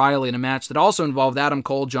Kyle O'Reilly in a match that also involved Adam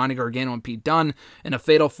Cole, Johnny Gargano, and Pete Dunne in a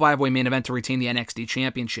fatal 5-way main event to retain the NXT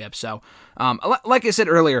Championship. So, like I said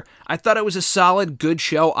earlier, I thought it was a solid, good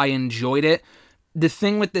show. I enjoyed it. The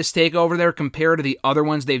thing with this takeover there, compared to the other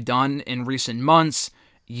ones they've done in recent months,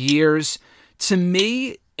 years, to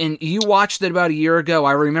me, and you watched it about a year ago,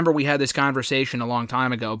 I remember we had this conversation a long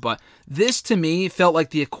time ago, but this to me felt like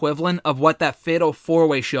the equivalent of what that Fatal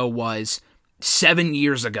 4-Way show was 7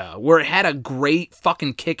 years ago, where it had a great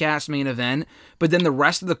fucking kick-ass main event, but then the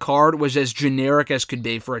rest of the card was as generic as could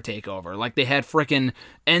be for a takeover. Like, they had frickin'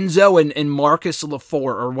 Enzo and Marcus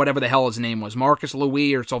Lafort, or whatever the hell his name was, Marcus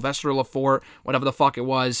Louis or Sylvester Lafort, whatever the fuck it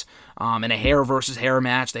was, in a hair versus hair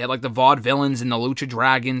match. They had like the Vaudevillains and the Lucha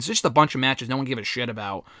Dragons, just a bunch of matches no one gave a shit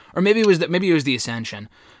about. Or maybe it was the Ascension.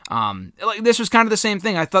 This was kind of the same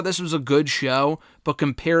thing. I thought this was a good show, but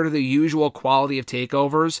compared to the usual quality of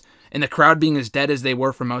takeovers, and the crowd being as dead as they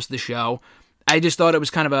were for most of the show, I just thought it was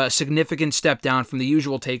kind of a significant step down from the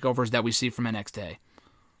usual takeovers that we see from NXT.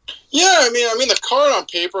 Yeah, I mean, the card on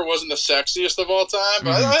paper wasn't the sexiest of all time,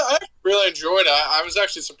 but I really enjoyed it. I was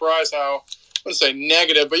actually surprised how, I wouldn't say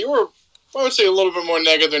negative, but you were, I would say, a little bit more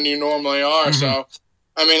negative than you normally are. So,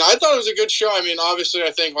 I mean, I thought it was a good show. I mean, obviously,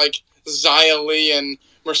 I think, like, Xia Li and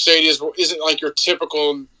Mercedes isn't like your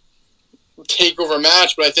typical takeover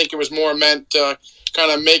match, but I think it was more meant to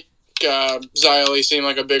kind of make Xia Li seem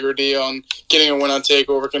like a bigger deal, and getting a win on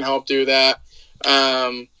takeover can help do that.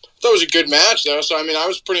 I thought it was a good match, though, so I mean, I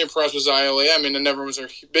was pretty impressed with Xia Li. I mean, I never was her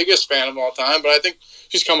biggest fan of all time, but I think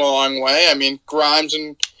she's come a long way. I mean, Grimes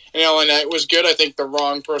and LA Knight was good. I think the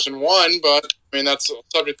wrong person won, but I mean, that's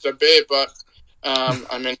subject to debate. But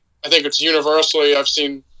I mean, I think it's universally, I've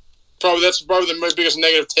seen, that's probably the biggest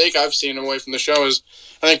negative take I've seen away from the show is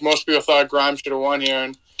I think most people thought Grimes should have won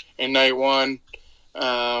here, and Knight won.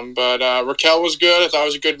 But Raquel was good. I thought it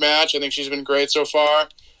was a good match. I think she's been great so far.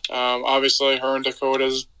 Obviously, her and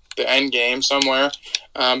Dakota's the end game somewhere.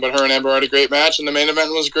 But her and Ember had a great match, and the main event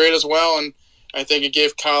was great as well. And I think it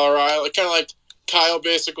gave Kyle O'Reilly, kind of like Kyle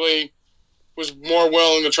basically was more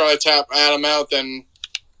willing to try to tap Adam out than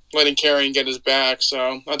letting Karrion get his back.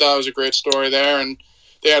 So I thought it was a great story there. And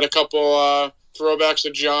they had a couple throwbacks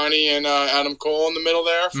to Johnny and Adam Cole in the middle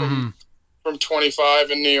there from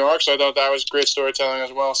 25 in New York. So I thought that was great storytelling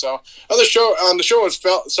as well. So the show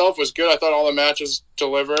itself was good. I thought all the matches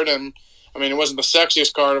delivered, and I mean, it wasn't the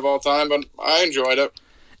sexiest card of all time, but I enjoyed it.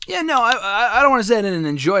 Yeah, no, I don't want to say I didn't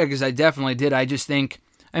enjoy it, because I definitely did. I just think,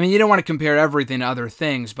 I mean, you don't want to compare everything to other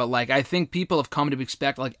things, but like, I think people have come to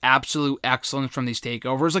expect like absolute excellence from these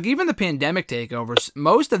takeovers. Like, even the pandemic takeovers,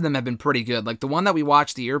 most of them have been pretty good. Like the one that we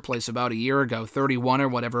watched the Earplace about a year ago, 31 or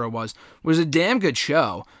whatever it was a damn good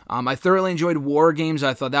show. I thoroughly enjoyed War Games.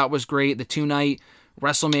 I thought that was great. The 2-night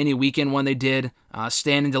WrestleMania weekend one they did,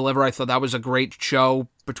 Stand and Deliver, I thought that was a great show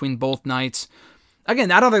between both nights.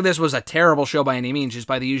 Again, I don't think this was a terrible show by any means, just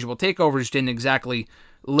by the usual takeovers didn't exactly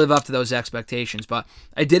live up to those expectations. But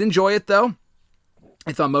I did enjoy it, though.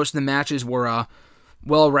 I thought most of the matches were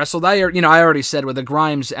well wrestled. I already said with the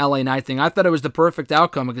Grimes LA Knight thing, I thought it was the perfect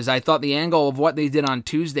outcome, because I thought the angle of what they did on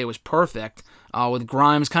Tuesday was perfect. With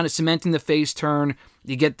Grimes kind of cementing the face turn.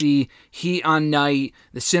 You get the heat on Knight,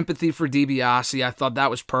 the sympathy for DiBiase. I thought that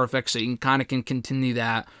was perfect, so you can continue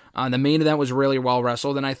that. The main event was really well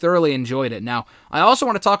wrestled, and I thoroughly enjoyed it. Now, I also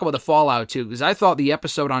want to talk about the fallout, too, because I thought the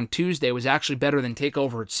episode on Tuesday was actually better than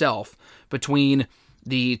TakeOver itself, between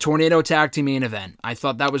the Tornado Tag Team main event. I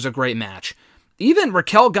thought that was a great match. Even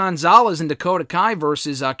Raquel Gonzalez and Dakota Kai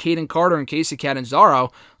versus Kaden Carter and Casey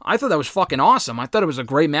Catanzaro, I thought that was fucking awesome. I thought it was a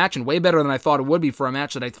great match and way better than I thought it would be for a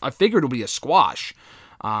match that I figured would be a squash.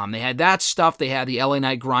 They had that stuff. They had the LA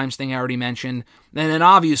Knight Grimes thing I already mentioned. And then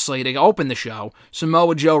obviously, to open the show,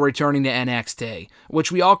 Samoa Joe returning to NXT,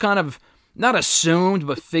 which we all kind of not assumed,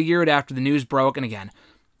 but figured after the news broke. And again,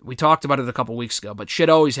 we talked about it a couple weeks ago, but shit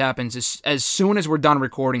always happens as soon as we're done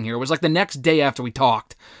recording here. It was like the next day after we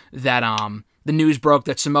talked that the news broke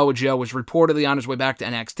that Samoa Joe was reportedly on his way back to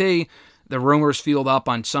NXT. The rumors fueled up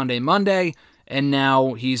on Sunday, Monday, and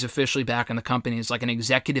now he's officially back in the company as like an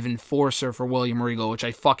executive enforcer for William Regal, which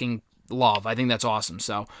I fucking love. I think that's awesome.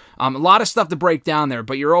 So a lot of stuff to break down there,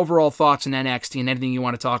 but your overall thoughts on NXT and anything you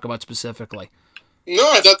want to talk about specifically?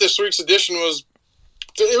 No, I thought this week's edition was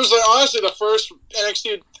like, honestly the first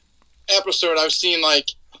NXT episode I've seen like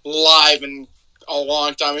live in a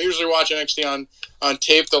long time. I usually watch NXT on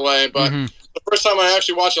tape delay, but the first time I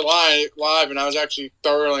actually watched it live, and I was actually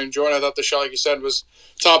thoroughly enjoying it. I thought the show, like you said, was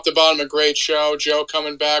top to bottom a great show. Joe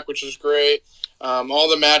coming back, which was great. All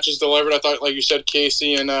the matches delivered. I thought, like you said,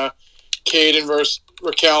 Casey and Caden versus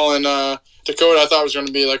Raquel and Dakota, I thought was going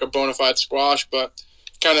to be like a bona fide squash, but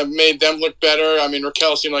kind of made them look better. I mean,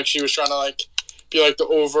 Raquel seemed like she was trying to like be like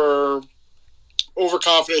the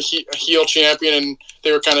overconfident heel champion, and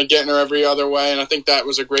they were kind of getting her every other way, and I think that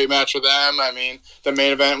was a great match for them. I mean, the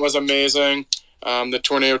main event was amazing. The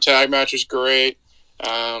Tornado tag match was great.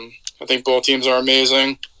 I think both teams are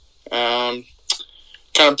amazing. Kind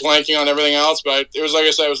of blanking on everything else, but it was, like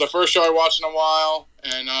I said, it was the first show I watched in a while,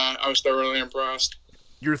 and I was thoroughly impressed.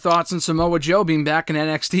 Your thoughts on Samoa Joe being back in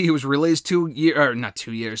NXT? He was released 2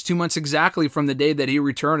 months exactly from the day that he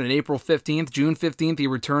returned on April 15th. June 15th, he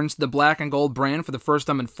returns to the black and gold brand for the first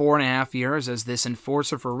time in 4.5 years as this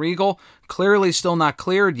enforcer for Regal. Clearly still not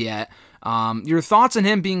cleared yet. Your thoughts on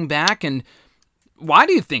him being back, and why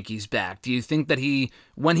do you think he's back? Do you think that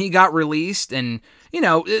when he got released, and,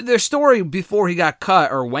 their story before he got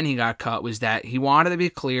cut, or when he got cut, was that he wanted to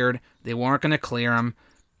be cleared, they weren't going to clear him.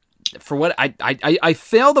 For what I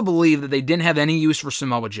fail to believe that they didn't have any use for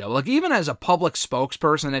Samoa Joe. Like, even as a public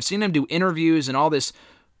spokesperson, I've seen him do interviews and all this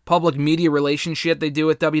public media relation shit they do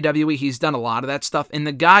at WWE. He's done a lot of that stuff, and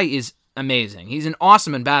the guy is amazing. He's an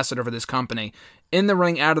awesome ambassador for this company, in the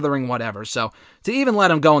ring, out of the ring, whatever. So to even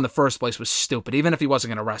let him go in the first place was stupid, even if he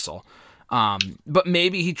wasn't going to wrestle. But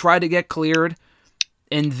maybe he tried to get cleared.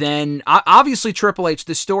 And then, obviously, Triple H,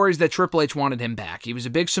 the story is that Triple H wanted him back. He was a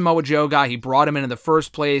big Samoa Joe guy. He brought him in the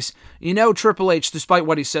first place. Triple H, despite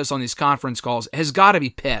what he says on these conference calls, has got to be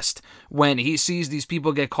pissed when he sees these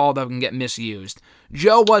people get called up and get misused.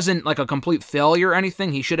 Joe wasn't like a complete failure or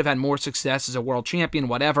anything. He should have had more success as a world champion,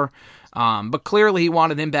 whatever. But clearly, he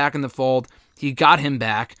wanted him back in the fold. He got him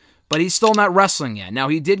back, but he's still not wrestling yet. Now,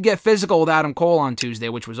 he did get physical with Adam Cole on Tuesday,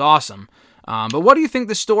 which was awesome. But what do you think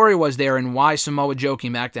the story was there, and why Samoa Joe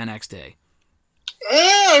came back to NXT?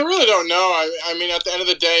 I really don't know. I mean, at the end of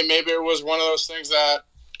the day, maybe it was one of those things that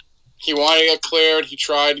he wanted to get cleared. He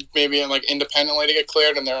tried maybe independently to get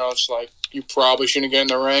cleared, and they're just like, you probably shouldn't get in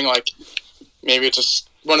the ring. Like, maybe it's just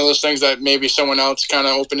one of those things that maybe someone else kind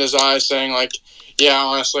of opened his eyes, saying like, yeah,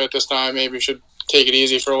 honestly, at this time, maybe you should take it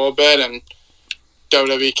easy for a little bit, and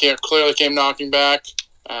WWE clearly came knocking back.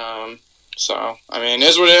 So, I mean, it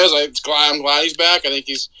is what it is. I'm glad he's back. I think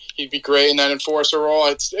he'd be great in that enforcer role.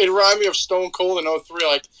 It reminded me of Stone Cold in 03,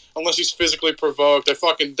 like, unless he's physically provoked. I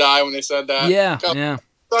fucking die when they said that. Yeah.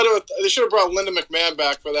 They should have brought Linda McMahon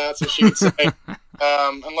back for that, so she could say,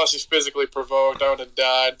 unless he's physically provoked, I would have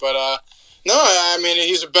died. But, no, I mean,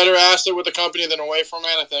 he's a better asset with the company than away from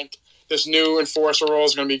it. I think this new enforcer role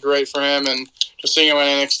is going to be great for him, and just seeing him on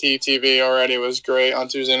NXT TV already was great on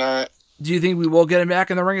Tuesday night. Do you think we will get him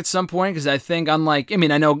back in the ring at some point? Because I think, I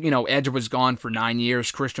know, Edge was gone for 9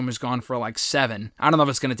 years. Christian was gone for like 7. I don't know if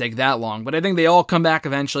it's going to take that long, but I think they all come back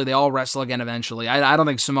eventually. They all wrestle again eventually. I don't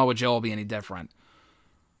think Samoa Joe will be any different.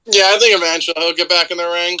 Yeah, I think eventually he'll get back in the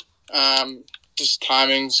ring. Just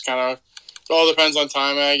timing's it all depends on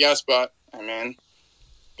timing, I guess. But, I mean,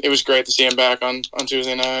 it was great to see him back on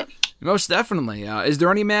Tuesday night. Most definitely. Is there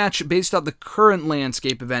any match based on the current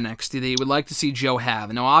landscape of NXT that you would like to see Joe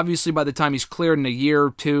have? Now, obviously, by the time he's cleared in a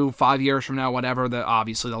year, 2, 5 years from now, whatever,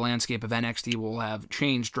 obviously the landscape of NXT will have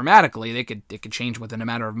changed dramatically. It could change within a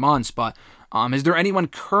matter of months. But is there anyone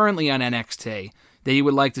currently on NXT that you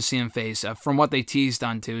would like to see him face from what they teased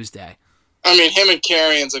on Tuesday? I mean, him and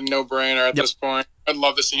Karrion's a no-brainer at this point. I'd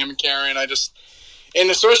love to see him and Karrion. And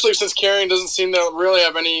especially since Karrion doesn't seem to really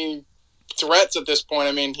have any threats at this point.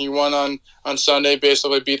 I mean, he won on Sunday,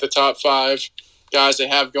 basically beat the top 5 guys they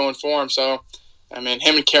have going for him. So, I mean,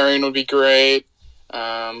 him and Karrion would be great.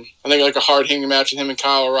 I think like a hard-hitting match with him and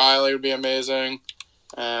Kyle O'Reilly would be amazing.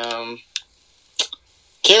 Can't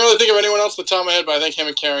really think of anyone else at the top of my head, but I think him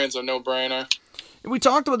and Karrion's a no-brainer. We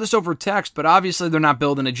talked about this over text, but obviously they're not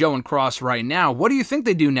building a Joe and Cross right now. What do you think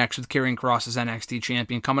they do next with Karrion Kross as NXT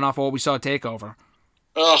champion, coming off of what we saw at TakeOver?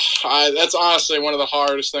 That's honestly one of the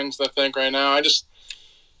hardest things to think right now.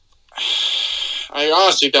 I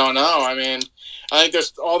honestly don't know. I mean, I think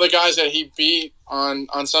there's all the guys that he beat on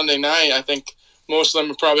Sunday night. I think most of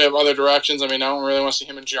them probably have other directions. I mean, I don't really want to see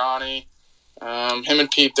him and Johnny, him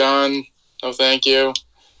and Pete Dunne. No, thank you.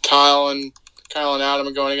 Kyle and Adam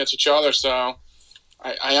are going against each other. So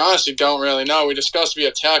I honestly don't really know. We discussed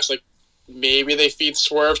via text, like maybe they feed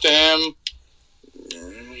Swerve to him.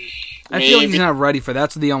 I feel like he's not ready for that.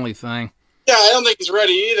 That's the only thing. Yeah, I don't think he's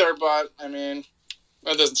ready either. But I mean,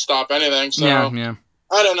 that doesn't stop anything. So yeah.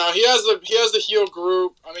 I don't know. He has the heel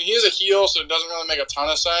group. I mean, he is a heel, so it doesn't really make a ton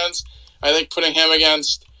of sense. I think putting him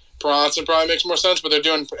against Bronson probably makes more sense. But they're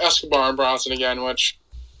doing Escobar and Bronson again, which,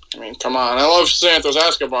 I mean, come on. I love Santos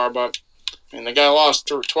Escobar, but I mean, the guy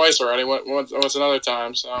lost twice already. What's another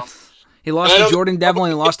time? So he lost to Jordan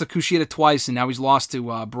Devlin, and lost to Kushida twice, and now he's lost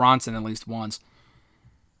to Bronson at least once.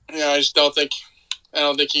 Yeah, I don't think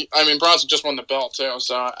he. I mean, Bronson just won the belt too,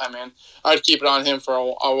 so I mean, I'd keep it on him for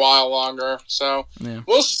a while longer. So yeah.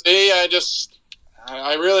 We'll see. I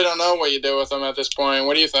really don't know what you do with him at this point.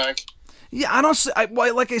 What do you think? Yeah,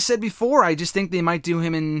 like I said before, I just think they might do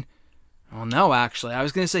him in. Well, no, actually, I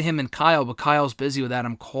was going to say him and Kyle, but Kyle's busy with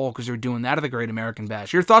Adam Cole because they're doing that at the Great American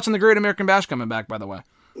Bash. Your thoughts on the Great American Bash coming back, by the way?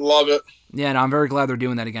 Love it. Yeah, no, I'm very glad they're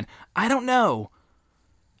doing that again. I don't know.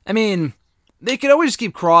 I mean, they could always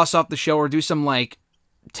keep Cross off the show or do some, like,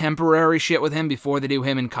 temporary shit with him before they do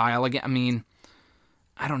him and Kyle again. I mean,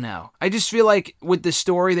 I don't know. I just feel like with the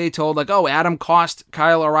story they told, like, oh, Adam cost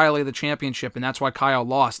Kyle O'Reilly the championship, and that's why Kyle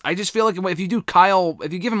lost. I just feel like if you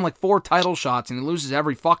give him, like, 4 title shots and he loses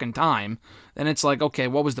every fucking time, then it's like, okay,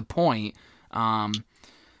 what was the point? I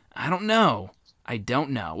don't know.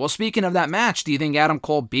 Well, speaking of that match, do you think Adam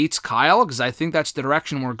Cole beats Kyle? Because I think that's the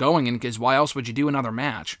direction we're going in, because why else would you do another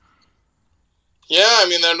match? Yeah, I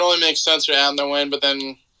mean, that only makes sense for Adam to win, but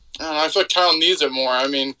then, I don't know, I feel like Kyle needs it more. I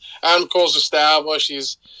mean, Adam Cole's established.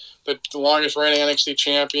 He's the longest reigning NXT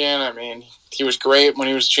champion. I mean, he was great when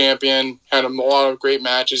he was champion, had a lot of great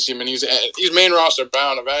matches. I mean, he's main roster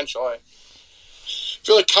bound eventually. I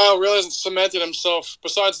feel like Kyle really hasn't cemented himself,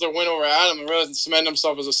 besides the win over Adam, he really hasn't cemented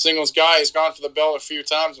himself as a singles guy. He's gone for the belt a few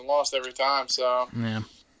times and lost every time, so... Yeah.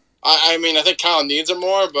 I mean, I think Kyle needs it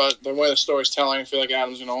more, but the way the story's telling, I feel like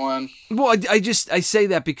Adam's going to win. Well, I say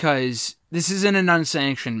that because this isn't an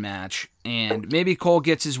unsanctioned match, and maybe Cole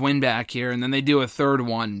gets his win back here, and then they do a third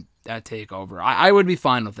one at TakeOver. I would be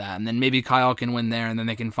fine with that, and then maybe Kyle can win there, and then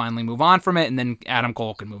they can finally move on from it, and then Adam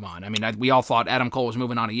Cole can move on. I mean, we all thought Adam Cole was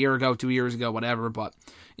moving on a year ago, 2 years ago, whatever, but,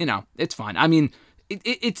 you know, it's fine. I mean,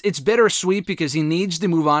 it's bittersweet because he needs to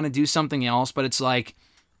move on and do something else, but it's like,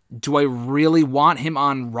 do I really want him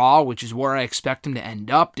on Raw, which is where I expect him to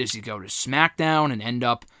end up? Does he go to SmackDown and end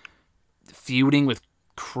up feuding with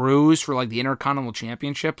Cruz for, like, the Intercontinental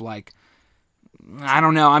Championship? Like, I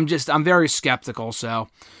don't know. I'm very skeptical, so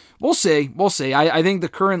we'll see. I think the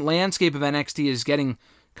current landscape of NXT is getting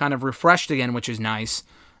kind of refreshed again, which is nice.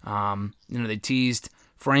 They teased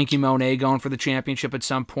Frankie Monet going for the championship at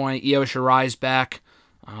some point. Io Shirai's back.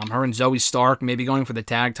 Her and Zoe Stark maybe going for the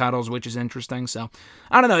tag titles, which is interesting. So,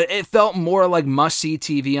 I don't know. It felt more like must-see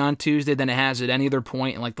TV on Tuesday than it has at any other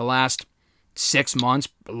point in, like, the last 6 months.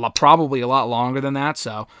 Probably a lot longer than that.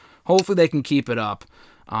 So, hopefully they can keep it up.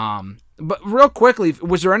 But real quickly,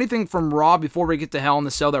 was there anything from Raw before we get to Hell in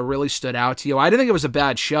the Cell that really stood out to you? I didn't think it was a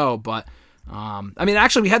bad show, but... I mean,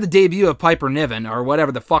 actually, we had the debut of Piper Niven, or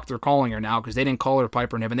whatever the fuck they're calling her now, because they didn't call her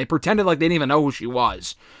Piper Niven. They pretended like they didn't even know who she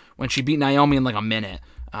was when she beat Naomi in like a minute.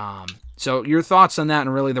 So your thoughts on that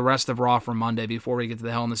and really the rest of Raw from Monday before we get to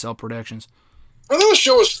the Hell in the Cell predictions? I think the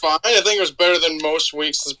show was fine. I think it was better than most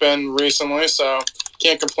weeks it's been recently, so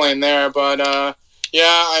can't complain there. But, yeah,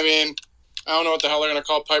 I mean, I don't know what the hell they're going to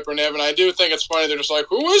call Piper Niven. I do think it's funny. They're just like,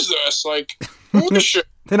 who is this? Like, who the shit?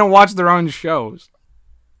 They don't watch their own shows.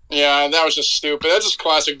 Yeah, that was just stupid. That's just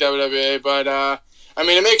classic WWE. But, I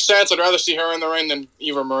mean, it makes sense. I'd rather see her in the ring than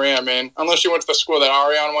Eva Marie. I mean, unless she went to the school that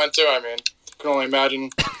Ariane went to. I mean, I can only imagine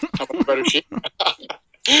how much better she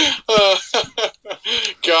God,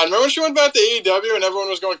 remember when she went back to AEW and everyone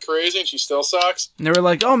was going crazy and she still sucks? And they were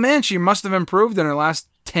like, oh man, she must have improved in her last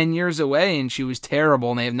 10 years away and she was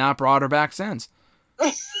terrible and they have not brought her back since.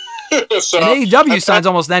 So, and AEW signs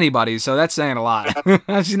almost anybody, so that's saying a lot.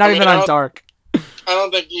 She's not even on Dark. I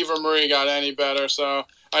don't think Eva Marie got any better, so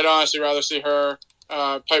I'd honestly rather see her,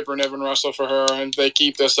 Piper Niven wrestle for her, and if they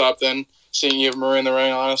keep this up, then seeing Eva Marie in the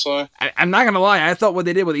ring, honestly. I'm not going to lie. I thought what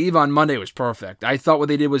they did with Eva on Monday was perfect. I thought what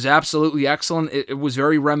they did was absolutely excellent. It was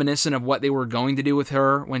very reminiscent of what they were going to do with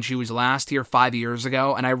her when she was last here 5 years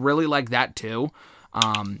ago, and I really like that too.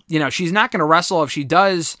 She's not going to wrestle. If she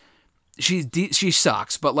does, she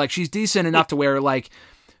sucks, but like she's decent enough to where, like,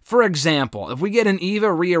 for example, if we get an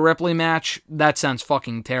Eva Rhea Ripley match, that sounds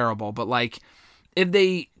fucking terrible, but like if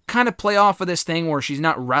they kind of play off of this thing where she's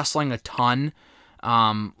not wrestling a ton,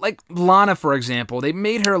 like Lana, for example, they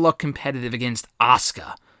made her look competitive against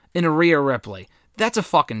Asuka in Rhea Ripley. That's a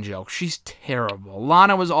fucking joke. She's terrible.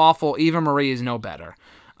 Lana was awful. Eva Marie is no better.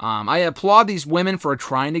 I applaud these women for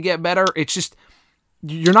trying to get better. It's just,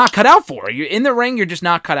 you're not cut out for it. You're in the ring, you're just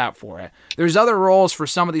not cut out for it. There's other roles for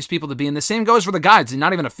some of these people to be in. The same goes for the guys. It's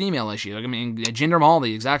not even a female issue. Like, I mean, Jinder Mahal,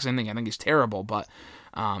 the exact same thing. I think he's terrible, but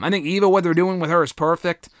I think Eva, what they're doing with her is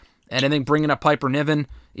perfect. And I think bringing up Piper Niven,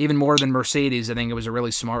 even more than Mercedes, I think it was a really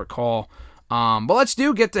smart call. But let's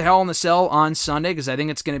get to Hell in the Cell on Sunday, because I think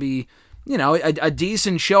it's going to be, a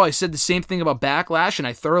decent show. I said the same thing about Backlash, and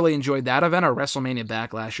I thoroughly enjoyed that event, or WrestleMania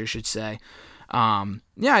Backlash, I should say.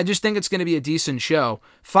 I just think it's going to be a decent show.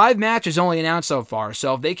 5 matches only announced so far,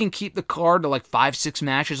 so if they can keep the card to like 5-6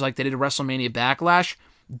 matches like they did at WrestleMania Backlash,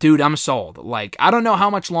 dude, I'm sold. Like, I don't know how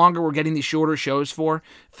much longer we're getting these shorter shows for.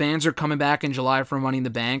 Fans are coming back in July for Money in the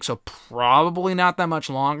Bank, so probably not that much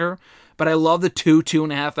longer. But I love the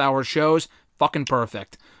 2.5 hour shows. Fucking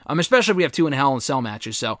perfect. Especially if we have 2 in Hell in a Cell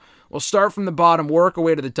matches. So we'll start from the bottom, work our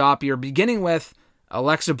way to the top here, beginning with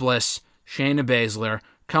Alexa Bliss, Shayna Baszler,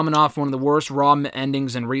 coming off one of the worst Raw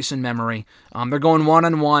endings in recent memory. They're going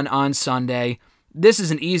 1-on-1 on Sunday. This is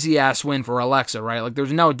an easy-ass win for Alexa, right? Like,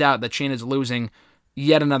 there's no doubt that Shayna's losing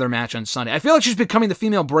yet another match on Sunday. I feel like she's becoming the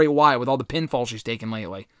female Bray Wyatt with all the pinfalls she's taken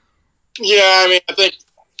lately. Yeah, I mean, I think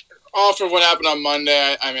after what happened on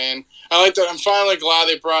Monday, I like that. I'm finally glad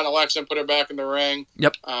they brought Alexa and put her back in the ring.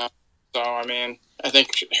 Yep. I think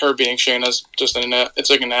her beating Shayna's just it's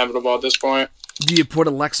like inevitable at this point. Do you put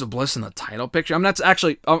Alexa Bliss in the title picture? Let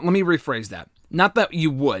me rephrase that. Not that you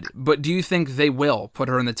would, but do you think they will put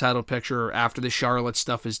her in the title picture after the Charlotte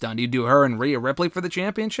stuff is done? Do you do her and Rhea Ripley for the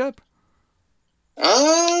championship?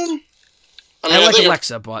 I like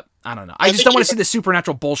Alexa, but I don't know. I just don't want to see the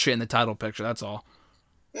supernatural bullshit in the title picture, that's all.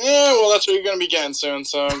 Yeah, well, that's what you're going to be getting soon,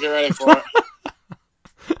 so get ready for it.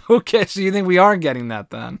 Okay, so you think we are getting that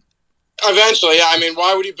then? Eventually, yeah. I mean,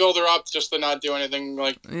 why would you build her up just to not do anything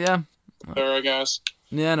like her, I guess?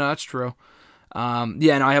 Yeah, no, that's true.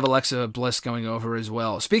 I have Alexa Bliss going over as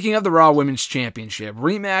well. Speaking of the Raw Women's Championship,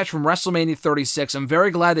 rematch from WrestleMania 36. I'm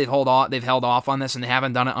very glad they've held off on this and they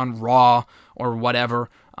haven't done it on Raw or whatever.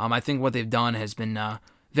 I think what they've done has been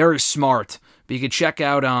very smart. But you could check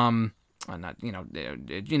out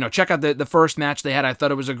check out the first match they had. I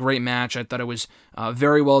thought it was a great match. I thought it was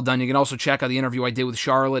very well done. You can also check out the interview I did with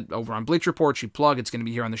Charlotte over on Bleach Report. She plug. It's going to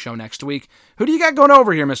be here on the show next week. Who do you got going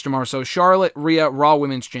over here, Mr. Marceau? Charlotte, Rhea, Raw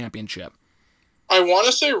Women's Championship. I want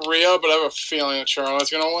to say Rhea, but I have a feeling that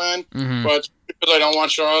Charlotte's going to win. Mm-hmm. But because I don't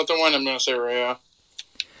want Charlotte to win, I'm going to say Rhea.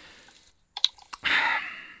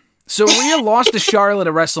 So Rhea lost to Charlotte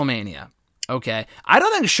at WrestleMania. Okay. I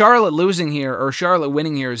don't think Charlotte losing here or Charlotte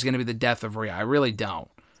winning here is going to be the death of Rhea. I really don't.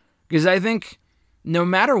 Because I think no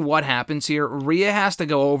matter what happens here, Rhea has to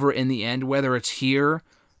go over in the end, whether it's here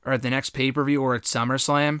or at the next pay-per-view or at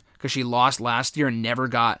SummerSlam, because she lost last year and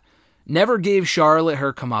never gave Charlotte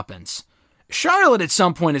her comeuppance. Charlotte at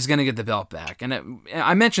some point is going to get the belt back. And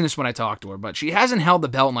I mentioned this when I talked to her, but she hasn't held the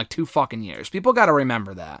belt in like 2 fucking years. People got to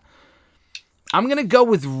remember that. I'm going to go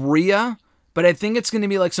with Rhea, but I think it's going to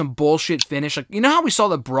be like some bullshit finish. Like, you know how we saw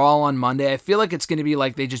the brawl on Monday? I feel like it's going to be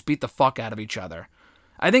like they just beat the fuck out of each other.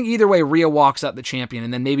 I think either way, Rhea walks out the champion,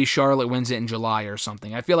 and then maybe Charlotte wins it in July or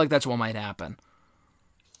something. I feel like that's what might happen.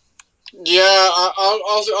 Yeah,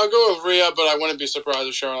 I'll go with Rhea, but I wouldn't be surprised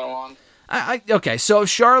if Charlotte won. Okay, so if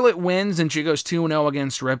Charlotte wins and she goes 2-0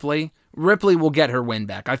 against Ripley will get her win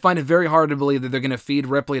back. I find it very hard to believe that they're going to feed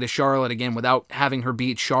Ripley to Charlotte again without having her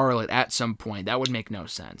beat Charlotte at some point. That would make no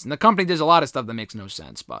sense. And the company does a lot of stuff that makes no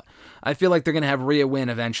sense, but I feel like they're going to have Rhea win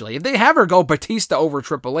eventually. If they have her go Batista over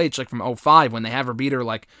Triple H, like from 05, when they have her beat her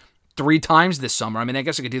like 3 times this summer, I mean, I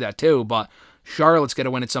guess I could do that too, but Charlotte's going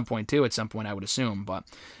to win at some point too, I would assume. But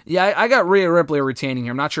yeah, I got Rhea Ripley retaining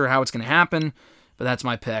here. I'm not sure how it's going to happen, but that's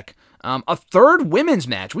my pick. A third women's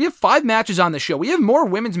match. We have 5 matches on the show. We have more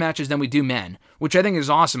women's matches than we do men, which I think is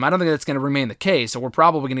awesome. I don't think that's going to remain the case, so we're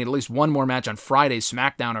probably going to need at least one more match on Friday's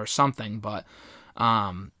SmackDown or something. But,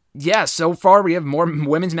 so far we have more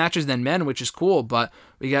women's matches than men, which is cool. But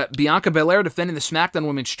we got Bianca Belair defending the SmackDown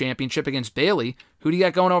Women's Championship against Bayley. Who do you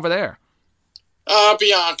got going over there?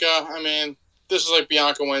 Bianca. I mean, this is like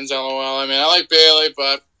Bianca wins, LOL. I mean, I like Bayley,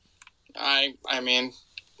 but I mean,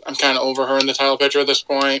 I'm kind of over her in the title picture at this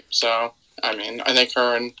point. So, I mean, I think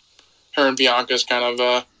her and Bianca's kind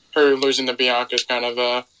of her losing to Bianca's kind of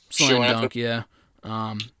a slam dunk, yeah.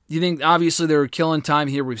 You think, obviously, they're killing time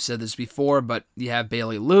here. We've said this before, but you have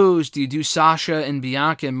Bayley lose. Do you do Sasha and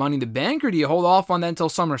Bianca and Money in the Bank, or do you hold off on that until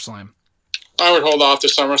SummerSlam? I would hold off to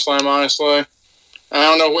SummerSlam, honestly. I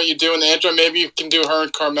don't know what you do in the interim. Maybe you can do her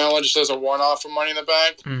and Carmella just as a one-off for Money in the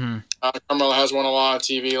Bank. Mm-hmm. Carmella has won a lot of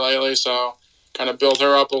TV lately, so kind of build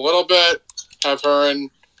her up a little bit. Have her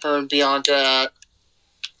and Bianca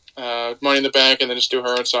at Money in the Bank, and then just do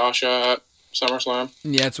her and Sasha at SummerSlam.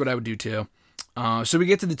 Yeah, that's what I would do too. So we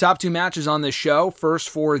get to the top 2 matches on this show. First,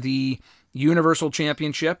 for the Universal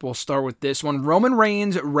Championship, we'll start with this one. Roman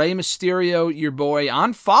Reigns, Rey Mysterio, your boy,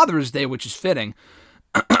 on Father's Day, which is fitting.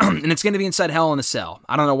 And it's going to be inside Hell in a Cell.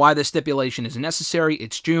 I don't know why this stipulation is necessary.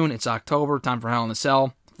 It's June. It's October. Time for Hell in a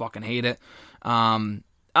Cell. Fucking hate it.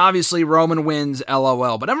 Obviously, Roman wins,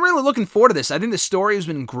 LOL. But I'm really looking forward to this. I think the story has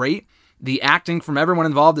been great. The acting from everyone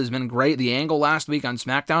involved has been great. The angle last week on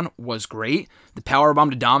SmackDown was great. The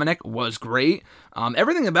powerbomb to Dominic was great.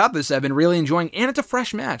 Everything about this I've been really enjoying, and it's a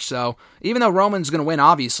fresh match. So even though Roman's going to win,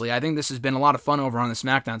 obviously, I think this has been a lot of fun over on the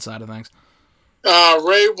SmackDown side of things.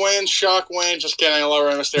 Ray wins, Shock wins. Just kidding, I love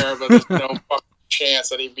Rey Mysterio, but there's no fucking chance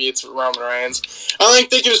that he beats Roman Reigns. I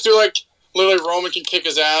think they can just do, like, literally Roman can kick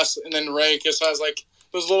his ass, and then Ray just has, like,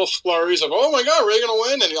 those little flurries of, oh my god, Ray gonna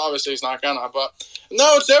win? And obviously he's not gonna, but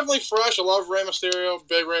no, it's definitely fresh. I love Rey Mysterio,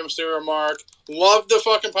 big Rey Mysterio mark. Love the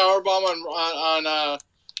fucking powerbomb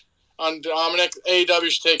on Dominic. AEW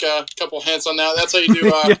should take a couple hints on that. That's how you do.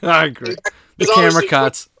 Yeah, I agree. The camera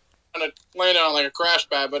cuts. Kind of laying it on like a crash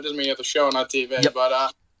pad, but it doesn't mean you have to show it on TV. Yep.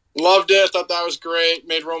 But loved it. Thought that was great.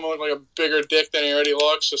 Made Roman look like a bigger dick than he already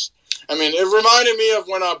looks. Just, I mean, it reminded me of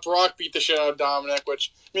when Brock beat the shit out of Dominic,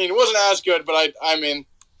 which, I mean, it wasn't as good, but I mean,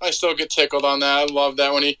 I still get tickled on that. I love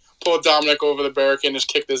that when he pulled Dominic over the barricade and just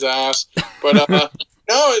kicked his ass. But no,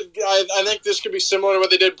 I think this could be similar to what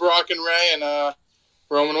they did Brock and Ray, and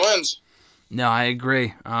Roman wins. No, I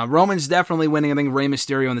agree. Roman's definitely winning. I think Rey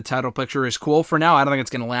Mysterio in the title picture is cool for now. I don't think it's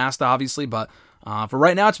going to last, obviously, but for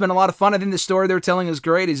right now, it's been a lot of fun. I think the story they're telling is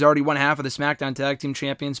great. He's already won half of the SmackDown Tag Team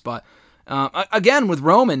Champions, but again, with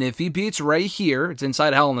Roman, if he beats Ray here, it's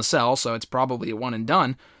inside Hell in a Cell, so it's probably a one and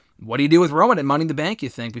done. What do you do with Roman at Money in the Bank, you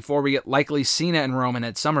think, before we get likely Cena and Roman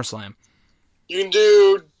at SummerSlam? You can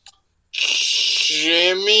do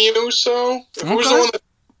Jimmy Uso. Okay. Who's the one that...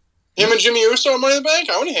 Him and Jimmy Uso at Money in the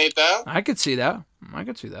Bank? I wouldn't hate that. I could see that.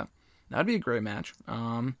 That'd be a great match.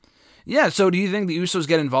 Yeah, so do you think the Usos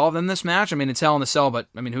get involved in this match? I mean, it's Hell in a Cell, but,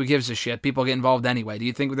 I mean, who gives a shit? People get involved anyway. Do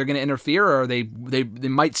you think they're going to interfere, or they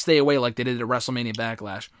might stay away like they did at WrestleMania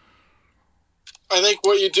Backlash? I think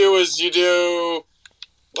what you do is you do...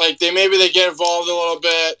 Like, they get involved a little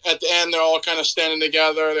bit. At the end, they're all kind of standing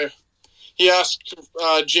together. He asks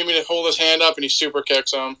Jimmy to hold his hand up, and he super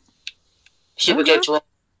kicks him. Kicks Roman.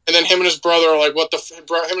 And then him and his brother are like, him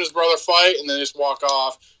and his brother fight, and then they just walk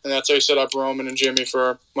off. And that's how you set up Roman and Jimmy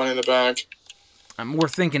for Money in the Bank. We're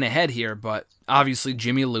thinking ahead here, but obviously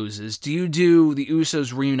Jimmy loses. Do you do the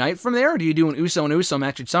Usos reunite from there, or do you do an Uso and Uso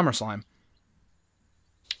match at SummerSlam?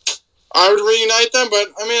 I would reunite them, but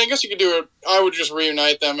I mean, I guess you could do it. I would just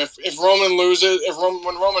reunite them. If Roman loses,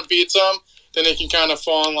 when Roman beats them, then they can kind of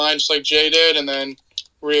fall in line just like Jay did, and then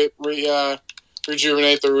rejuvenate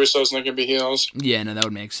the Usos, and they can be heels. Yeah, no, that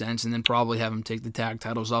would make sense, and then probably have them take the tag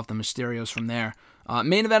titles off the Mysterios from there.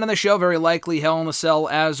 Main event on the show, very likely Hell in a Cell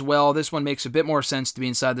as well. This one makes a bit more sense to be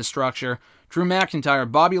inside the structure. Drew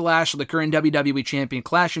McIntyre, Bobby Lashley, the current WWE Champion,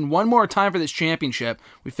 clashing one more time for this championship.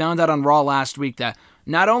 We found out on Raw last week that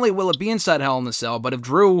not only will it be inside Hell in a Cell, but if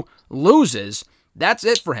Drew loses, that's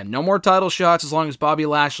it for him. No more title shots as long as Bobby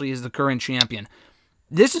Lashley is the current champion.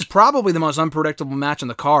 This is probably the most unpredictable match on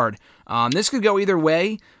the card. This could go either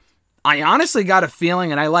way. I honestly got a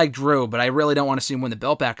feeling, and I like Drew, but I really don't want to see him win the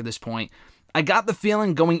belt back at this point. I got the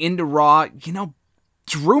feeling going into Raw,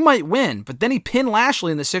 Drew might win, but then he pinned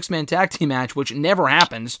Lashley in the six-man tag team match, which never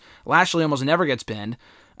happens. Lashley almost never gets pinned.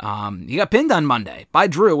 He got pinned on Monday by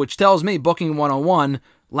Drew, which tells me, booking 101,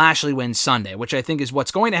 Lashley wins Sunday, which I think is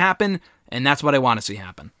what's going to happen, and that's what I want to see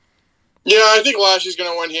happen. Yeah, I think Lashley's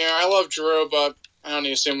going to win here. I love Drew, but I don't need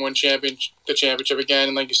to see him win the championship again.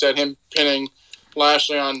 And like you said, him pinning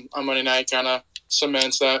Lashley on Monday night kind of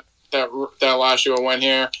cements that Lashley will win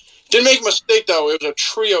here. Didn't make a mistake, though. It was a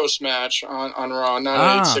trios match on Raw,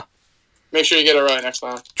 not a... Make sure you get it right next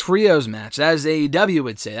time. Trios match, as AEW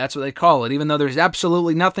would say. That's what they call it, even though there's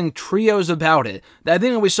absolutely nothing trios about it. I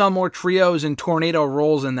think we saw more trios and tornado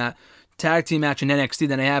rolls in that tag team match in NXT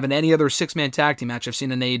than I have in any other 6-man tag team match I've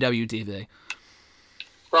seen on AEW TV.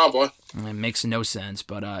 Probably. It makes no sense.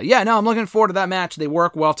 But I'm looking forward to that match. They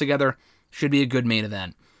work well together. Should be a good main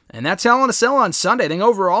event. And that's Hell in a Cell on Sunday. I think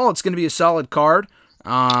overall it's going to be a solid card.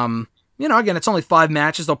 Again, it's only 5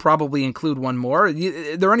 matches. They'll probably include one more. Are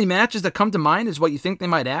there any matches that come to mind as what you think they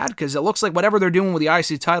might add? Because it looks like whatever they're doing with the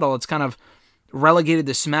IC title, it's kind of relegated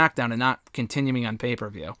to SmackDown and not continuing on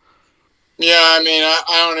pay-per-view. Yeah, I mean, I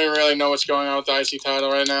don't even really know what's going on with the IC title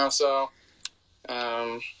right now, so...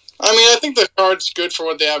 I think the card's good for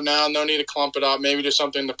what they have now. No need to clump it up. Maybe do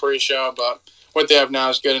something in the pre-show, but what they have now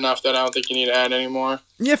is good enough that I don't think you need to add any more.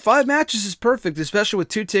 Yeah, 5 matches is perfect, especially with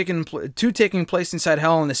two taking place inside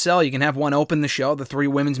Hell in a Cell. You can have one open the show, the 3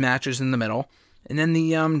 women's matches in the middle, and then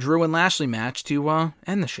the Drew and Lashley match to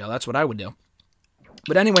end the show. That's what I would do.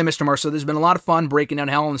 But anyway, Mr. Marceau, there's been a lot of fun breaking down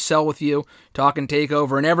Hell in a Cell with you, talking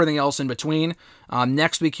TakeOver and everything else in between.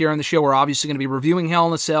 Next week here on the show, we're obviously going to be reviewing Hell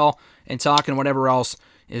in a Cell and talking whatever else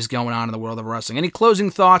is going on in the world of wrestling. Any closing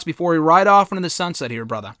thoughts before we ride off into the sunset here,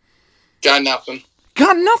 brother? Got nothing.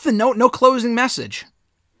 Got nothing? No closing message?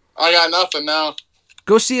 I got nothing now.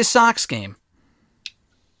 Go see a Sox game.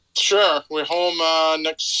 Sure. We're home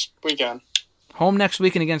next weekend. Home next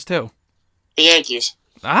weekend against who? The Yankees.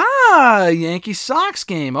 Yankees-Sox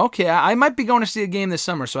game. Okay, I might be going to see a game this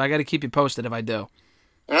summer, so I got to keep you posted if I do.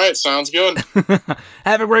 All right, sounds good.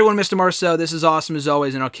 Have a great one, Mr. Marceau. This is awesome as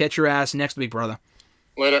always, and I'll catch your ass next week, brother.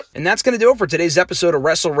 Later. And that's going to do it for today's episode of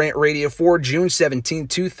Wrestle Rant Radio for June 17,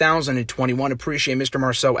 2021. Appreciate Mr.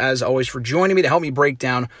 Marceau, as always, for joining me to help me break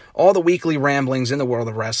down all the weekly ramblings in the world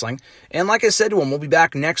of wrestling. And like I said to him, we'll be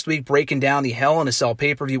back next week breaking down the Hell in a Cell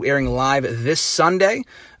pay-per-view airing live this Sunday.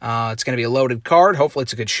 It's going to be a loaded card. Hopefully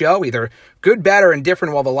it's a good show, either good, bad, or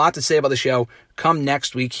indifferent. We'll have a lot to say about the show come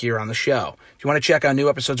next week here on the show. If you want to check out new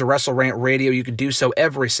episodes of Wrestle Rant Radio, you can do so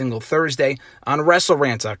every single Thursday on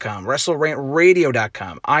WrestleRant.com,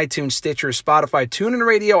 WrestleRantRadio.com, iTunes, Stitcher, Spotify, TuneIn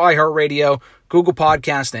Radio, iHeartRadio, Google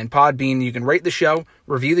Podcast, and Podbean. You can rate the show,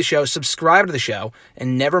 review the show, subscribe to the show,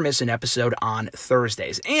 and never miss an episode on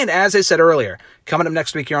Thursdays. And as I said earlier, coming up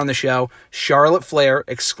next week here on the show, Charlotte Flair,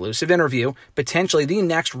 exclusive interview, potentially the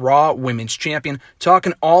next Raw Women's Champion,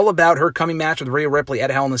 talking all about her coming match with Rhea Ripley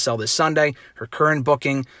at Hell in a Cell this Sunday, her current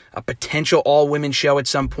booking, a potential all-women show at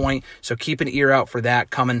some point, so keep an ear out for that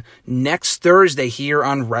coming next Thursday here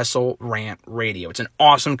on Wrestle Rant Radio. It's an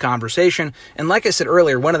awesome conversation, and like I said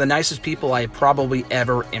earlier, one of the nicest people I have probably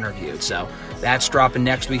ever interviewed. So that's dropping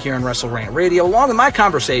next week here on Wrestle Rant Radio, along with my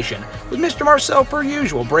conversation with Mr. Marceau, per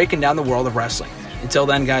usual, breaking down the world of wrestling. Until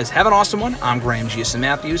then, guys, have an awesome one. I'm Graham G.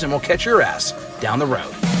 Matthews, and we'll catch your ass down the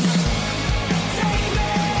road.